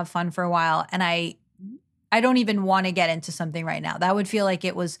want to have fun for a while. And I don't even want to get into something right now. That would feel like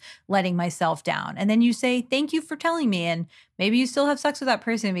it was letting myself down. And then you say, thank you for telling me. And maybe you still have sex with that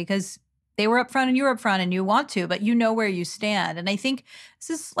person because they were upfront and you were upfront and you want to, but you know where you stand. And I think this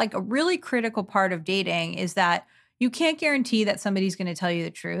is like a really critical part of dating, is that you can't guarantee that somebody's going to tell you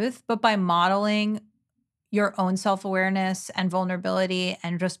the truth, but by modeling your own self-awareness and vulnerability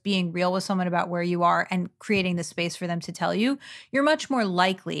and just being real with someone about where you are and creating the space for them to tell you, you're much more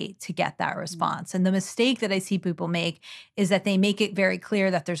likely to get that response. And the mistake that I see people make is that they make it very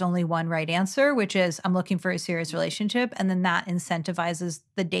clear that there's only one right answer, which is, I'm looking for a serious relationship. And then that incentivizes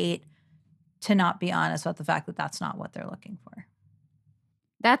the date to not be honest about the fact that that's not what they're looking for.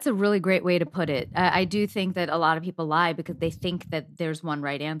 That's a really great way to put it. I do think that a lot of people lie because they think that there's one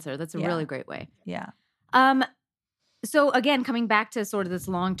right answer. That's a really great way. Yeah. So again, coming back to sort of this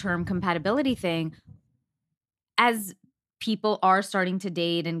long-term compatibility thing, as people are starting to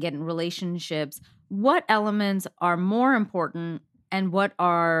date and get in relationships, what elements are more important and what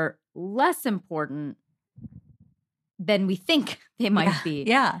are less important than we think they might be?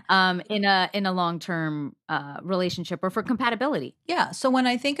 In a long-term relationship or for compatibility. Yeah. So when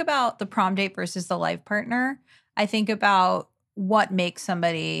I think about the prom date versus the life partner, I think about what makes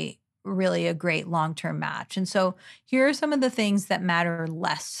somebody really a great long-term match. And so here are some of the things that matter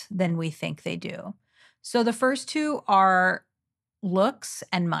less than we think they do. So the first two are looks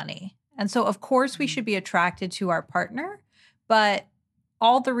and money. And so of course we should be attracted to our partner, but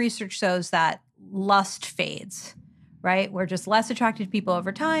all the research shows that lust fades, right? We're just less attracted to people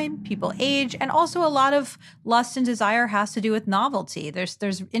over time, people age, and also a lot of lust and desire has to do with novelty.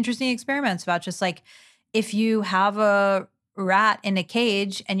 There's interesting experiments about just like, if you have a rat in a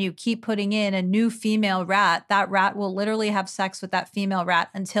cage and you keep putting in a new female rat, that rat will literally have sex with that female rat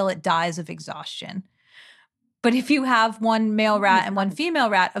until it dies of exhaustion. But if you have one male rat and one female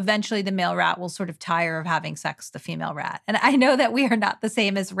rat, eventually the male rat will sort of tire of having sex with the female rat. And I know that we are not the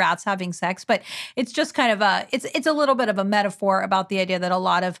same as rats having sex, but it's just kind of it's a little bit of a metaphor about the idea that a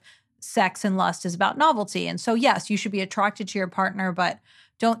lot of sex and lust is about novelty. And so yes, you should be attracted to your partner, but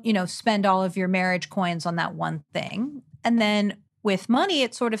don't, spend all of your marriage coins on that one thing. And then with money,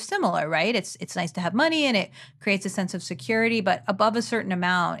 it's sort of similar, right? It's nice to have money and it creates a sense of security, but above a certain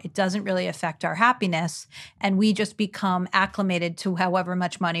amount, it doesn't really affect our happiness. And we just become acclimated to however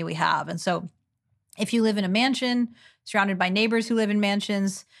much money we have. And so if you live in a mansion surrounded by neighbors who live in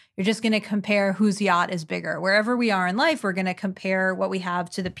mansions, you're just going to compare whose yacht is bigger. Wherever we are in life, we're going to compare what we have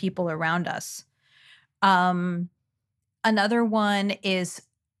to the people around us. Another one is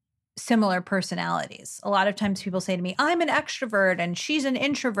similar personalities. A lot of times people say to me, I'm an extrovert and she's an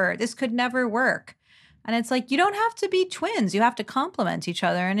introvert. This could never work. And it's like, you don't have to be twins. You have to complement each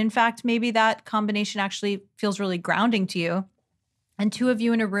other. And in fact, maybe that combination actually feels really grounding to you. And two of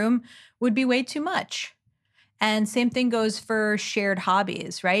you in a room would be way too much. And same thing goes for shared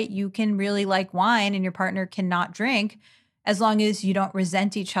hobbies, right? You can really like wine and your partner cannot drink as long as you don't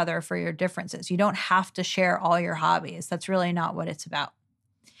resent each other for your differences. You don't have to share all your hobbies. That's really not what it's about.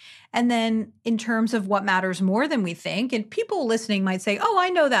 And then in terms of what matters more than we think, and people listening might say, oh, I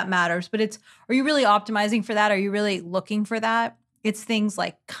know that matters, but are you really optimizing for that? Are you really looking for that? It's things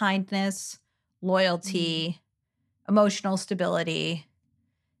like kindness, loyalty, emotional stability,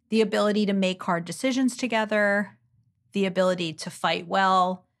 the ability to make hard decisions together, the ability to fight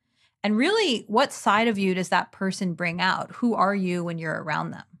well, and really what side of you does that person bring out? Who are you when you're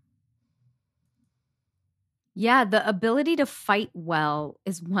around them? Yeah, the ability to fight well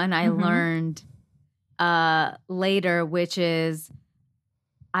is one I learned later, which is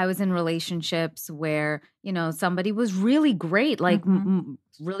I was in relationships where, somebody was really great, like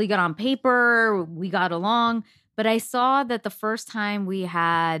really good on paper, we got along. But I saw that the first time we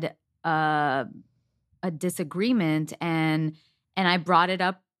had a disagreement and I brought it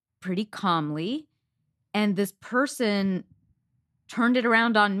up pretty calmly, and this person turned it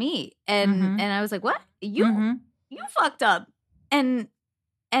around on me. And I was like, what? You fucked up. And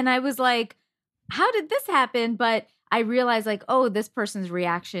I was like, how did this happen? But I realized like, oh, this person's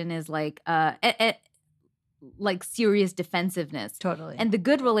reaction is like, like serious defensiveness. Totally. And the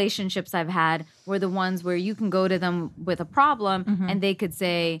good relationships I've had were the ones where you can go to them with a problem and they could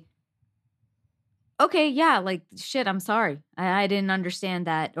say, okay, yeah, like, shit, I'm sorry. I didn't understand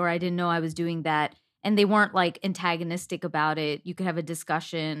that, or I didn't know I was doing that. And they weren't like antagonistic about it. You could have a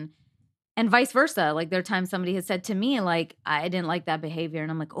discussion and vice versa. Like, there are times somebody has said to me, like, I didn't like that behavior.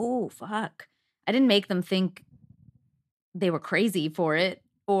 And I'm like, oh, fuck. I didn't make them think they were crazy for it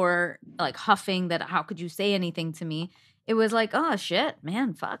or like huffing that, how could you say anything to me? It was like, oh, shit,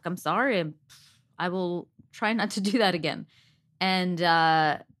 man, fuck, I'm sorry. I will try not to do that again. And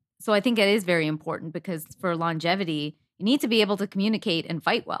so I think it is very important because for longevity, you need to be able to communicate and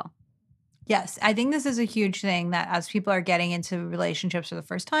fight well. Yes, I think this is a huge thing that as people are getting into relationships for the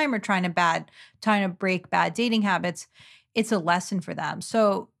first time or trying to break bad dating habits, it's a lesson for them.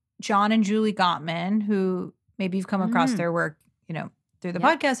 So John and Julie Gottman, who maybe you've come across their work, through the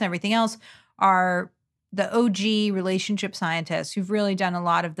podcast and everything else, are the OG relationship scientists who've really done a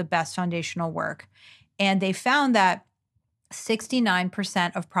lot of the best foundational work. And they found that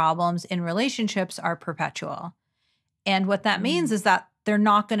 69% of problems in relationships are perpetual. And what that means is that they're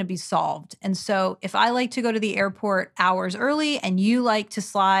not going to be solved. And so if I like to go to the airport hours early and you like to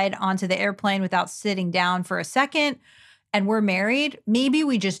slide onto the airplane without sitting down for a second, and we're married, maybe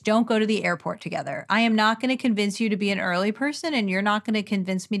we just don't go to the airport together. I am not going to convince you to be an early person and you're not going to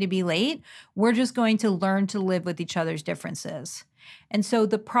convince me to be late. We're just going to learn to live with each other's differences. And so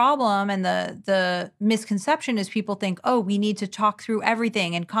the problem and the misconception is people think, oh, we need to talk through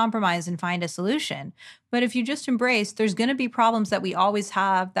everything and compromise and find a solution. But if you just embrace, there's going to be problems that we always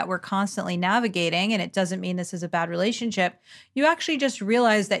have that we're constantly navigating, and it doesn't mean this is a bad relationship. You actually just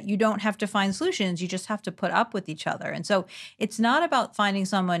realize that you don't have to find solutions. You just have to put up with each other. And so it's not about finding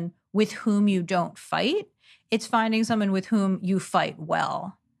someone with whom you don't fight. It's finding someone with whom you fight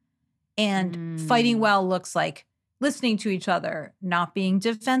well. And fighting well looks like listening to each other, not being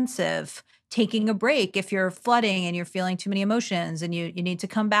defensive, taking a break if you're flooding and you're feeling too many emotions and you need to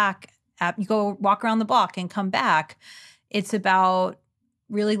come back. You go walk around the block and come back. It's about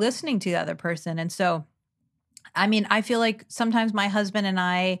really listening to the other person. And so, I mean, I feel like sometimes my husband and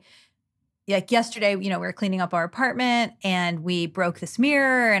I, like yesterday, we were cleaning up our apartment and we broke this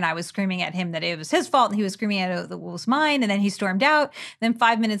mirror and I was screaming at him that it was his fault and he was screaming at it was mine. And then he stormed out. Then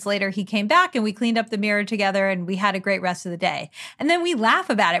 5 minutes later, he came back and we cleaned up the mirror together and we had a great rest of the day. And then we laugh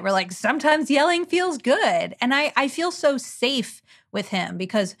about it. We're like, sometimes yelling feels good. And I feel so safe with him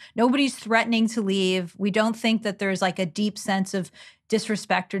because nobody's threatening to leave. We don't think that there's like a deep sense of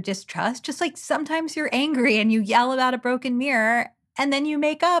disrespect or distrust. Just like sometimes you're angry and you yell about a broken mirror and then you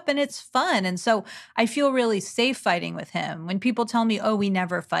make up and it's fun. And so I feel really safe fighting with him. When people tell me, oh, we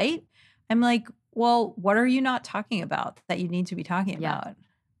never fight, I'm like, well, what are you not talking about that you need to be talking about?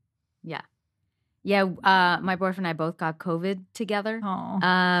 Yeah. Yeah. My boyfriend and I both got COVID together. Oh.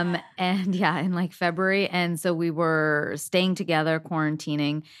 And yeah, in like February. And so we were staying together,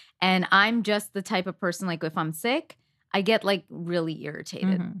 quarantining. And I'm just the type of person, like if I'm sick, I get like really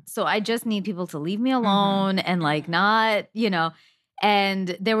irritated. So I just need people to leave me alone and like not,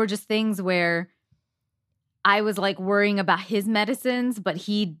 and there were just things where I was like worrying about his medicines, but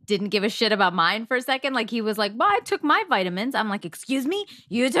he didn't give a shit about mine for a second. Like he was like, well, I took my vitamins. I'm like, excuse me,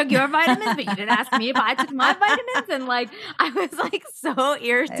 you took your vitamins, but you didn't ask me if I took my vitamins. And like, I was like so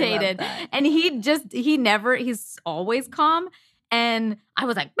irritated. And he's always calm. And I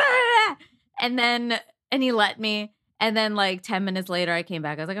was like, bah! and he let me. And then like 10 minutes later, I came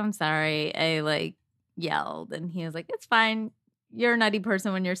back. I was like, I'm sorry. I like yelled and he was like, it's fine. You're a nutty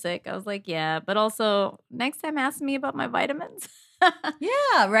person when you're sick. I was like, yeah, but also next time ask me about my vitamins.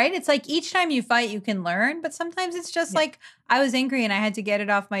 Yeah, right? It's like each time you fight, you can learn, but sometimes it's just like I was angry and I had to get it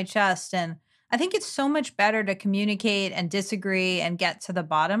off my chest. And I think it's so much better to communicate and disagree and get to the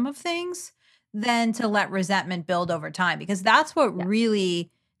bottom of things than to let resentment build over time because that's what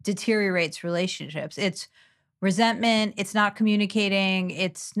really deteriorates relationships. It's resentment, it's not communicating,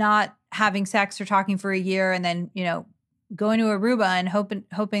 it's not having sex or talking for a year and then, going to Aruba and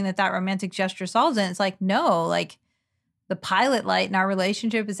hoping that romantic gesture solves it. It's like, no, like the pilot light in our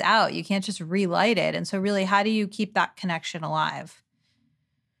relationship is out. You can't just relight it. And so really, how do you keep that connection alive?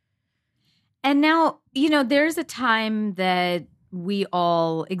 And now, there's a time that we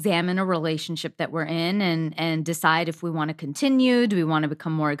all examine a relationship that we're in and decide if we want to continue. Do we want to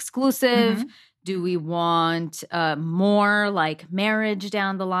become more exclusive? Do we want more like marriage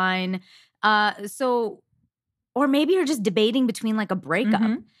down the line? Or maybe you're just debating between like a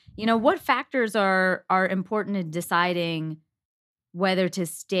breakup. What factors are important in deciding whether to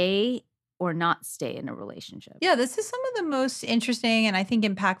stay or not stay in a relationship? Yeah, this is some of the most interesting and I think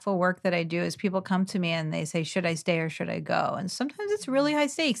impactful work that I do is people come to me and they say, should I stay or should I go? And sometimes it's really high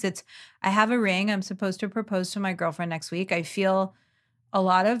stakes. I have a ring. I'm supposed to propose to my girlfriend next week. I feel a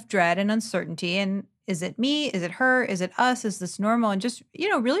lot of dread and uncertainty. And is it me? Is it her? Is it us? Is this normal? And just,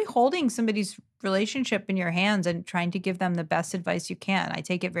 really holding somebody's relationship in your hands and trying to give them the best advice you can. I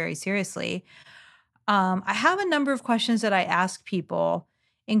take it very seriously. I have a number of questions that I ask people,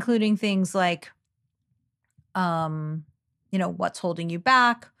 including things like, what's holding you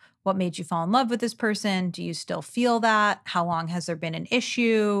back? What made you fall in love with this person? Do you still feel that? How long has there been an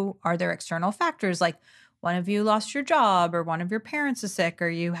issue? Are there external factors like one of you lost your job or one of your parents is sick or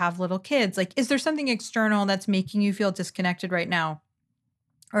you have little kids? Like, is there something external that's making you feel disconnected right now?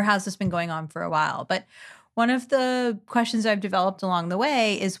 Or has this been going on for a while? But one of the questions I've developed along the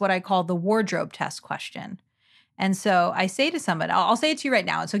way is what I call the wardrobe test question. And so I say to somebody, I'll say it to you right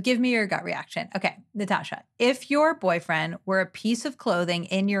now. And so give me your gut reaction. Okay, Natasha, if your boyfriend were a piece of clothing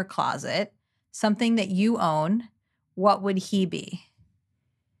in your closet, something that you own, what would he be?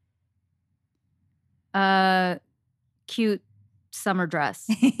 Cute summer dress.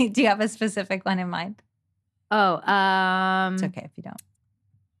 Do you have a specific one in mind? Oh, It's okay if you don't.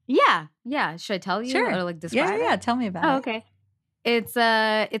 yeah. Should I tell you Sure. or like describe Yeah. it? Tell me about Oh, it. okay. It's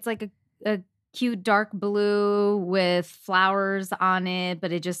like a cute dark blue with flowers on it,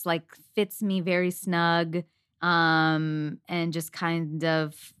 but it just like fits me very snug. And just kind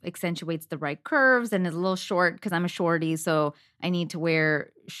of accentuates the right curves and is a little short because I'm a shorty, so I need to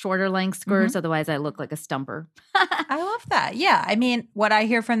wear shorter length skirts, otherwise I look like a stumper. I love that. Yeah. I mean, what I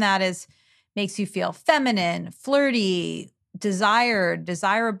hear from that is makes you feel feminine, flirty, desired,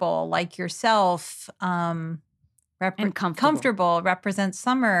 desirable, like yourself, And comfortable. comfortable, represents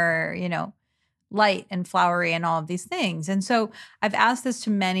summer, light and flowery and all of these things. And so I've asked this to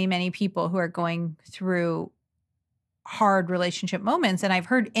many, many people who are going through hard relationship moments. And I've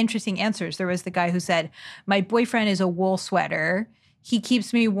heard interesting answers. There was the guy who said, my boyfriend is a wool sweater. He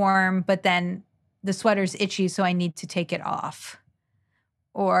keeps me warm, but then the sweater's itchy, so I need to take it off.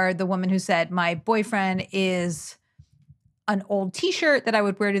 Or the woman who said, my boyfriend is an old t-shirt that I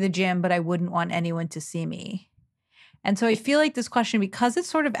would wear to the gym, but I wouldn't want anyone to see me. And so I feel like this question, because it's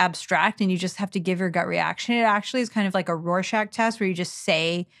sort of abstract and you just have to give your gut reaction, it actually is kind of like a Rorschach test where you just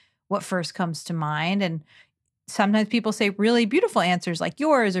say what first comes to mind. And sometimes people say really beautiful answers like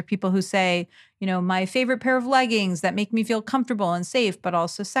yours, or people who say, my favorite pair of leggings that make me feel comfortable and safe, but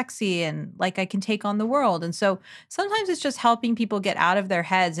also sexy and like I can take on the world. And so sometimes it's just helping people get out of their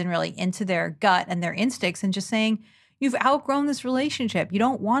heads and really into their gut and their instincts and just saying, you've outgrown this relationship. You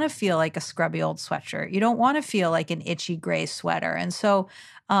don't want to feel like a scrubby old sweatshirt. You don't want to feel like an itchy gray sweater. And so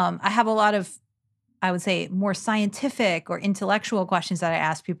I have a lot of, I would say, more scientific or intellectual questions that I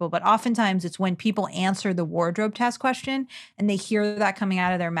ask people, but oftentimes it's when people answer the wardrobe test question and they hear that coming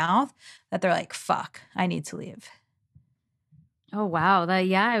out of their mouth that they're like, fuck, I need to leave. Oh, wow.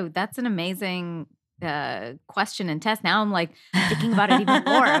 That's an amazing question and test. Now I'm like thinking about it even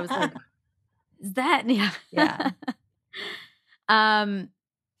more. I was like, is that? Yeah.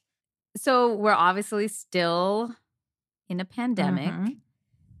 So we're obviously still in a pandemic.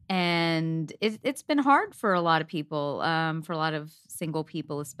 And it's been hard for a lot of people, for a lot of single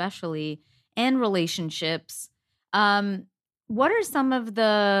people especially, and relationships. What are some of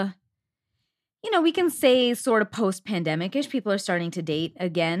the, we can say sort of post-pandemic-ish, people are starting to date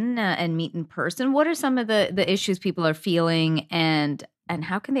again and meet in person. What are some of the issues people are feeling and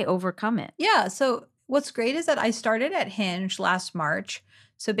how can they overcome it? Yeah. So what's great is that I started at Hinge last March.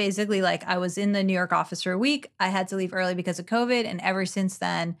 So basically, like I was in the New York office for a week. I had to leave early because of COVID. And ever since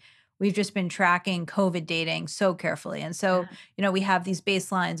then, we've just been tracking COVID dating so carefully. And so, we have these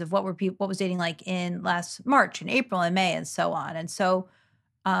baselines of what was dating like in last March and April and May and so on. And so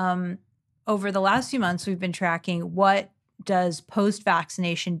over the last few months, we've been tracking what does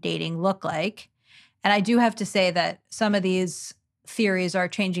post-vaccination dating look like. And I do have to say that some of these theories are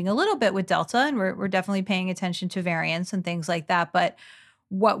changing a little bit with Delta, and we're definitely paying attention to variants and things like that. But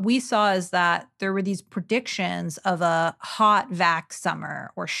what we saw is that there were these predictions of a hot vax summer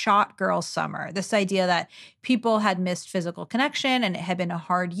or shot girl summer. This idea that people had missed physical connection and it had been a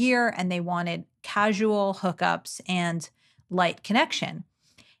hard year and they wanted casual hookups and light connection.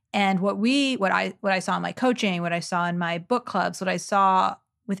 And what I saw in my coaching, what I saw in my book clubs, what I saw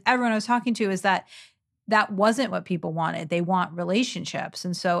with everyone I was talking to is that wasn't what people wanted. They want relationships.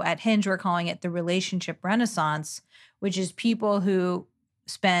 And so at Hinge, we're calling it the relationship renaissance, which is people who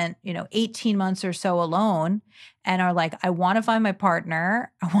spent, 18 months or so alone and are like, I want to find my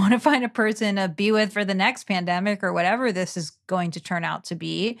partner. I want to find a person to be with for the next pandemic or whatever this is going to turn out to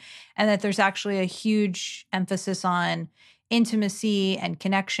be. And that there's actually a huge emphasis on intimacy and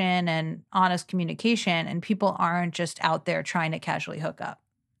connection and honest communication. And people aren't just out there trying to casually hook up.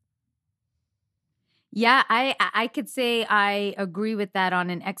 Yeah, I could say I agree with that on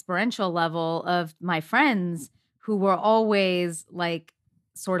an experiential level of my friends who were always like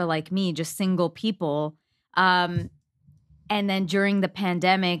sort of like me, just single people. Um, and then during the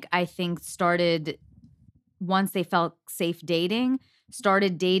pandemic, I think started once they felt safe dating,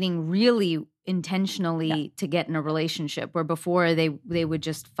 started dating really intentionally to get in a relationship where before they would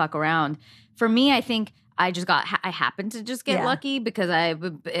just fuck around. For me, I think I happened to just get lucky because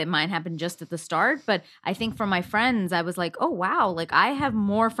it might happen just at the start. But I think for my friends, I was like, oh wow, like I have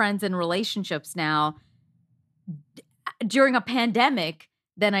more friends in relationships now during a pandemic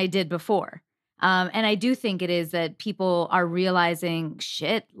than I did before. And I do think it is that people are realizing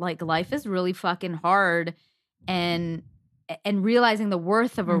shit, like life is really fucking hard and realizing the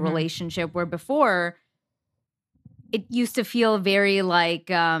worth of a relationship where before it used to feel very like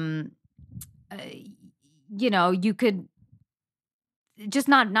you could just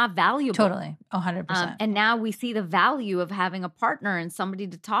not valuable. Totally. 100%. And now we see the value of having a partner and somebody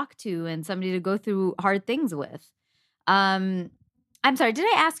to talk to and somebody to go through hard things with. I'm sorry, did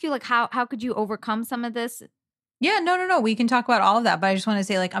I ask you like how could you overcome some of this? Yeah, no. We can talk about all of that, but I just want to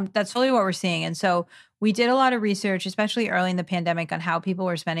say like that's totally what we're seeing. And so we did a lot of research, especially early in the pandemic, on how people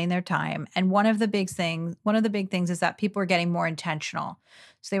were spending their time. And one of the big things is that people were getting more intentional.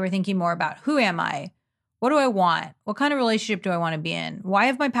 So they were thinking more about who am I? What do I want? What kind of relationship do I want to be in? Why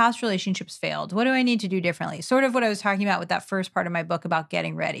have my past relationships failed? What do I need to do differently? Sort of what I was talking about with that first part of my book about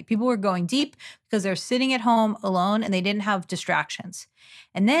getting ready. People were going deep because they're sitting at home alone and they didn't have distractions.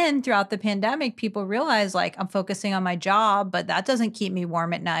 And then throughout the pandemic, people realized like I'm focusing on my job, but that doesn't keep me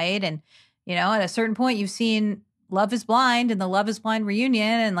warm at night. And, at a certain point, you've seen Love is Blind and the Love is Blind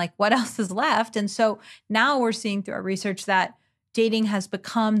reunion and like what else is left. And so now we're seeing through our research that dating has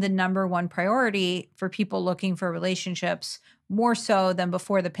become the number one priority for people looking for relationships, more so than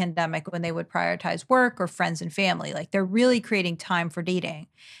before the pandemic when they would prioritize work or friends and family. Like they're really creating time for dating.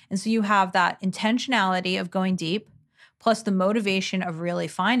 And so you have that intentionality of going deep, plus the motivation of really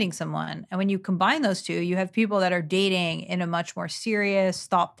finding someone. And when you combine those two, you have people that are dating in a much more serious,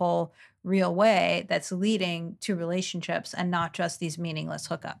 thoughtful, real way that's leading to relationships and not just these meaningless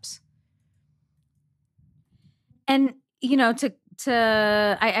hookups. And,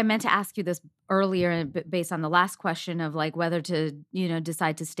 I meant to ask you this earlier based on the last question of like whether to,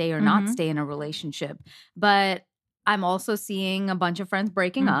 decide to stay or not stay in a relationship. But I'm also seeing a bunch of friends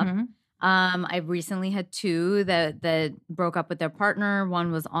breaking up. I've recently had two that broke up with their partner.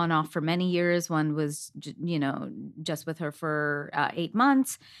 One was on off for many years. One was, just with her for 8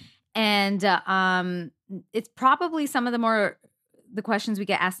 months. And it's probably some of the questions we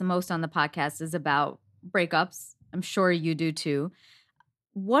get asked the most on the podcast is about breakups. I'm sure you do too.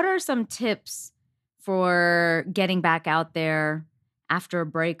 What are some tips for getting back out there after a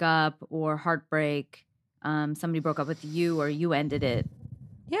breakup or heartbreak? Somebody broke up with you or you ended it.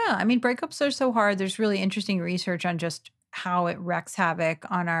 Yeah, I mean, breakups are so hard. There's really interesting research on just how it wreaks havoc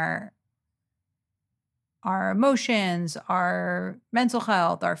on our emotions, our mental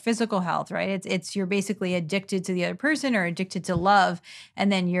health, our physical health, right? It's you're basically addicted to the other person or addicted to love, and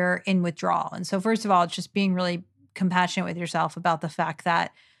then you're in withdrawal. And so first of all, it's just being really compassionate with yourself about the fact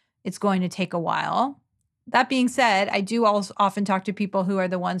that it's going to take a while. That being said, I do also often talk to people who are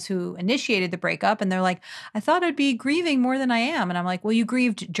the ones who initiated the breakup and they're like, I thought I'd be grieving more than I am. And I'm like, well, you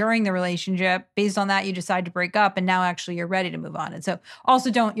grieved during the relationship. Based on that, you decide to break up and now actually you're ready to move on. And so also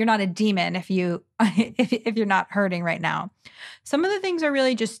you're not a demon if if you're not hurting right now. Some of the things are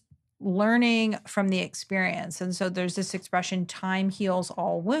really just learning from the experience. And so there's this expression, time heals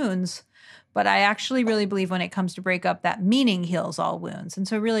all wounds. But I actually really believe when it comes to breakup that meaning heals all wounds. And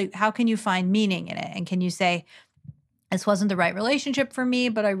so really, how can you find meaning in it? And can you say, this wasn't the right relationship for me,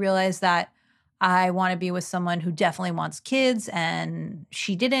 but I realized that I want to be with someone who definitely wants kids and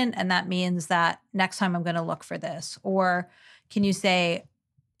she didn't. And that means that next time I'm going to look for this. Or can you say,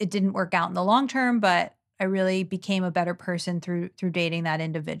 it didn't work out in the long term, but I really became a better person through dating that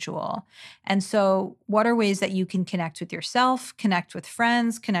individual. And so what are ways that you can connect with yourself, connect with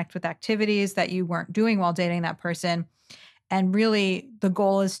friends, connect with activities that you weren't doing while dating that person? And really the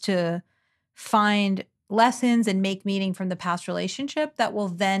goal is to find lessons and make meaning from the past relationship that will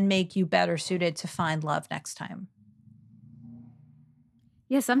then make you better suited to find love next time.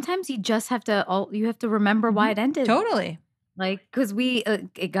 Yeah, sometimes you just have to remember why it ended. Totally. Like, because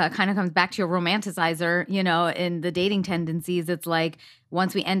it kind of comes back to your romanticizer, in the dating tendencies. It's like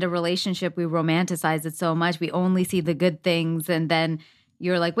once we end a relationship, we romanticize it so much. We only see the good things. And then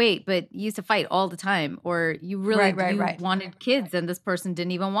you're like, wait, but you used to fight all the time. Or you Right. wanted kids and this person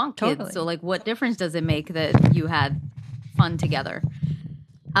didn't even want kids. So, Totally. like, what difference does it make that you had fun together?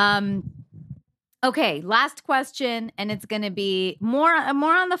 Okay, last question, and it's going to be more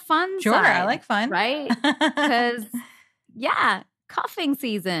on the fun Sure. side. I like fun. Right? Because yeah, cuffing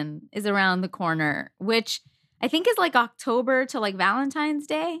season is around the corner, which I think is like October to like Valentine's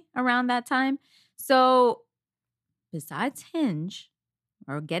Day, around that time. So, besides Hinge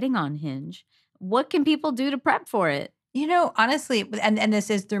or getting on Hinge, what can people do to prep for it? Honestly, and this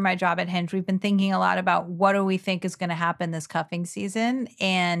is through my job at Hinge, we've been thinking a lot about what do we think is going to happen this cuffing season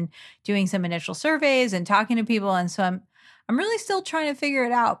and doing some initial surveys and talking to people. And so I'm really still trying to figure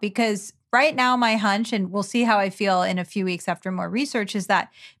it out because right now my hunch, and we'll see how I feel in a few weeks after more research, is that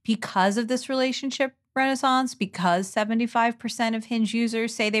because of this relationship renaissance, because 75% of Hinge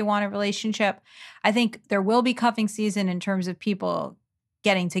users say they want a relationship, I think there will be cuffing season in terms of people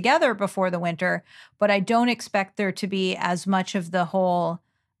getting together before the winter, but I don't expect there to be as much of the whole,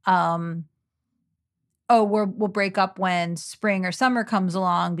 um, oh, we'll break up when spring or summer comes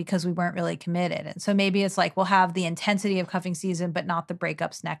along because we weren't really committed. And so maybe it's like we'll have the intensity of cuffing season, but not the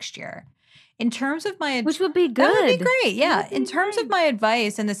breakups next year. In terms of my Which would be That would be good. great. That Yeah. would In be terms of nice. my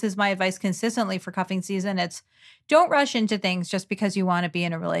advice, and this is my advice consistently for cuffing season, it's don't rush into things just because you want to be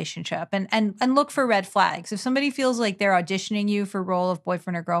in a relationship and look for red flags. If somebody feels like they're auditioning you for role of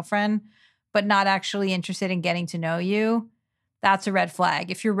boyfriend or girlfriend, but not actually interested in getting to know you, that's a red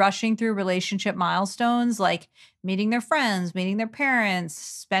flag. If you're rushing through relationship milestones like meeting their friends, meeting their parents,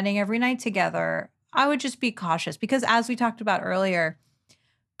 spending every night together, I would just be cautious because as we talked about earlier,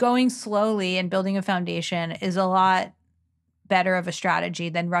 going slowly and building a foundation is a lot better of a strategy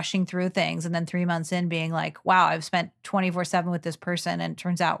than rushing through things and then 3 months in being like, wow, I've spent 24/7 with this person and it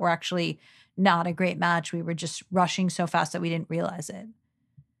turns out we're actually not a great match. We were just rushing so fast that we didn't realize it.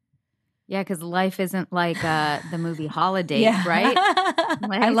 Yeah, because life isn't like the movie Holiday, Yeah. right?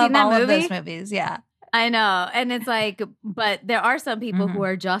 Like, I have you love seen that all of those movie? movies. Yeah, I know. And it's like, but there are some people who Mhm.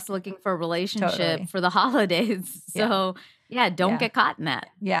 are just looking for a relationship Totally. for the holidays. Yeah. So, yeah, don't Yeah. get caught in that.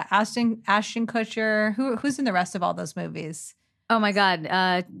 Yeah. Ashton Kutcher. Who's in the rest of all those movies? Oh my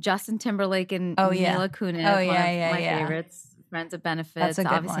God. Justin Timberlake and Oh, yeah. Mila Oh, Kunis, one yeah, of yeah, my yeah. favorites. Friends with That's Benefits, a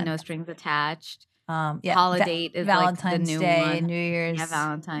good obviously one. no strings attached. Yeah, Holiday is like the Valentine's new Day, one. Yeah, New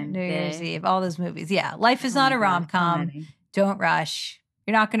Valentine's Year's Day. Eve, all those movies. Yeah, life is Oh not my a gosh, so rom-com. many. Don't rush.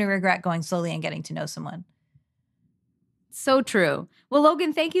 You're not gonna regret going slowly and getting to know someone. So true. Well,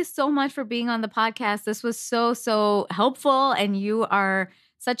 Logan, thank you so much for being on the podcast. This was so helpful, and you are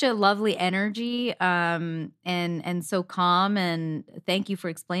such a lovely energy, and so calm. And thank you for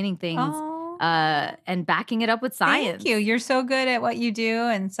explaining things, Oh, and backing it up with thank science. you. You're so good at what you do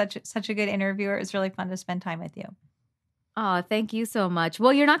and such a good interviewer. It's really fun to spend time with you. Oh, thank you so much.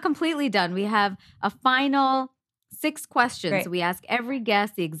 Well, you're not completely done. We have a final 6 questions. Great. So we ask every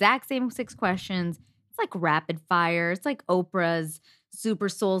guest the exact same 6 questions. It's like rapid fire. It's like Oprah's Super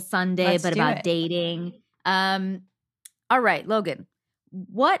Soul Sunday, Let's but do about it. dating. All right, Logan,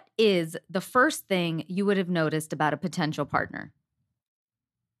 what is the first thing you would have noticed about a potential partner?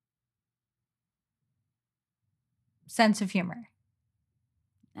 Sense of humor.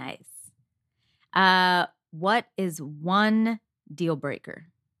 Nice. What is one deal breaker?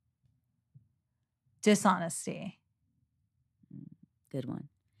 Dishonesty. Good one.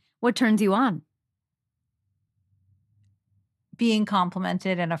 What turns you on? Being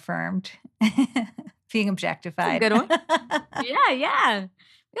complimented and affirmed. Being objectified. Good one. Yeah.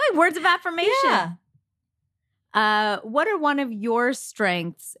 You like words of affirmation. Yeah. What are one of your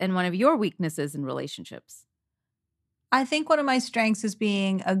strengths and one of your weaknesses in relationships? I think one of my strengths is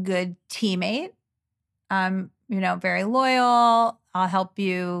being a good teammate. I'm, very loyal. I'll help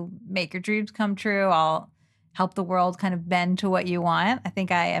you make your dreams come true. I'll help the world kind of bend to what you want. I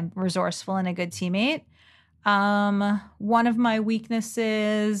think I am resourceful and a good teammate. One of my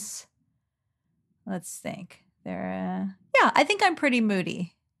weaknesses, let's think. I think I'm pretty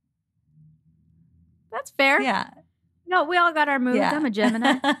moody. That's fair. Yeah. No, we all got our moods. Yeah. I'm a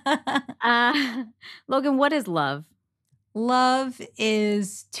Gemini. Logan, what is love? Love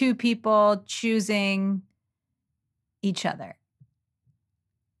is two people choosing each other.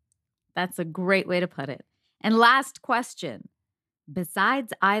 That's a great way to put it. And last question.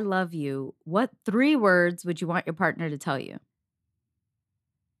 Besides I love you, what 3 words would you want your partner to tell you?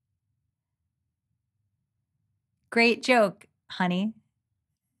 Great joke, honey.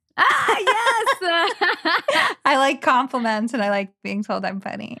 Yes. I like compliments and I like being told I'm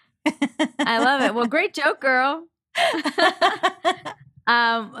funny. I love it. Well, great joke, girl.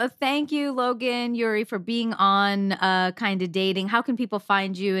 Thank you, Logan Ury, for being on Kinda Dating. How can people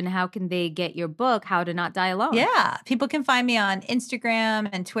find you and how can they get your book, How to Not Die Alone? Yeah, people can find me on Instagram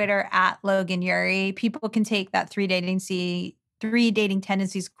and Twitter at Logan Ury. People can take that 3 dating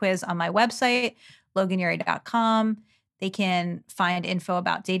tendencies quiz on my website, loganury.com. They can find info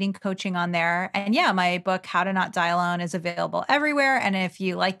about dating coaching on there. And yeah, my book, How to Not Die Alone, is available everywhere. And if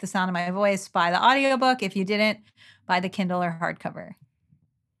you like the sound of my voice, buy the audiobook. If you didn't, buy the Kindle or hardcover.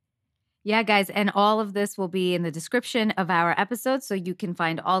 Yeah, guys, and all of this will be in the description of our episode, so you can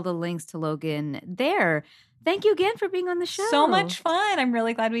find all the links to Logan there. Thank you again for being on the show. So much fun. I'm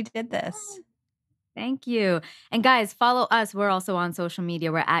really glad we did this. Thank you. And guys, follow us. We're also on social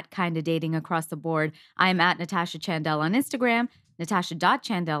media. We're at Kinda Dating across the board. I'm at Natasha Chandel on Instagram,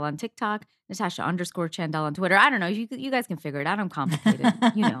 Natasha.Chandel on TikTok, Natasha_Chandel on Twitter. I don't know. You guys can figure it out. I'm complicated.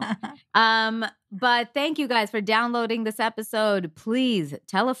 You know. But thank you guys for downloading this episode. Please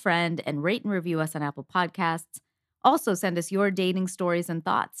tell a friend and rate and review us on Apple Podcasts. Also, send us your dating stories and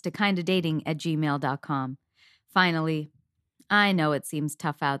thoughts to kindadating@gmail.com. Finally, I know it seems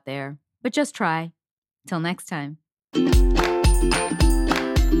tough out there, but just try. Till next time.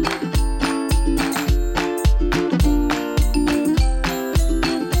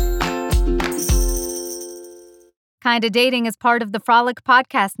 Kinda Dating is part of the Frolic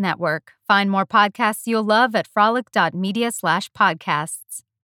Podcast Network. Find more podcasts you'll love at frolic.media/podcasts.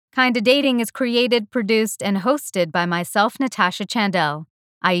 Kinda Dating is created, produced, and hosted by myself, Natasha Chandel.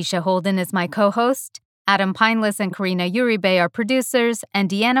 Aisha Holden is my co-host. Adam Pineless and Karina Uribe are producers, and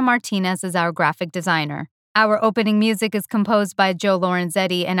Deanna Martinez is our graphic designer. Our opening music is composed by Joe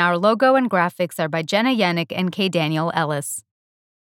Lorenzetti, and our logo and graphics are by Jenna Yannick and K. Daniel Ellis.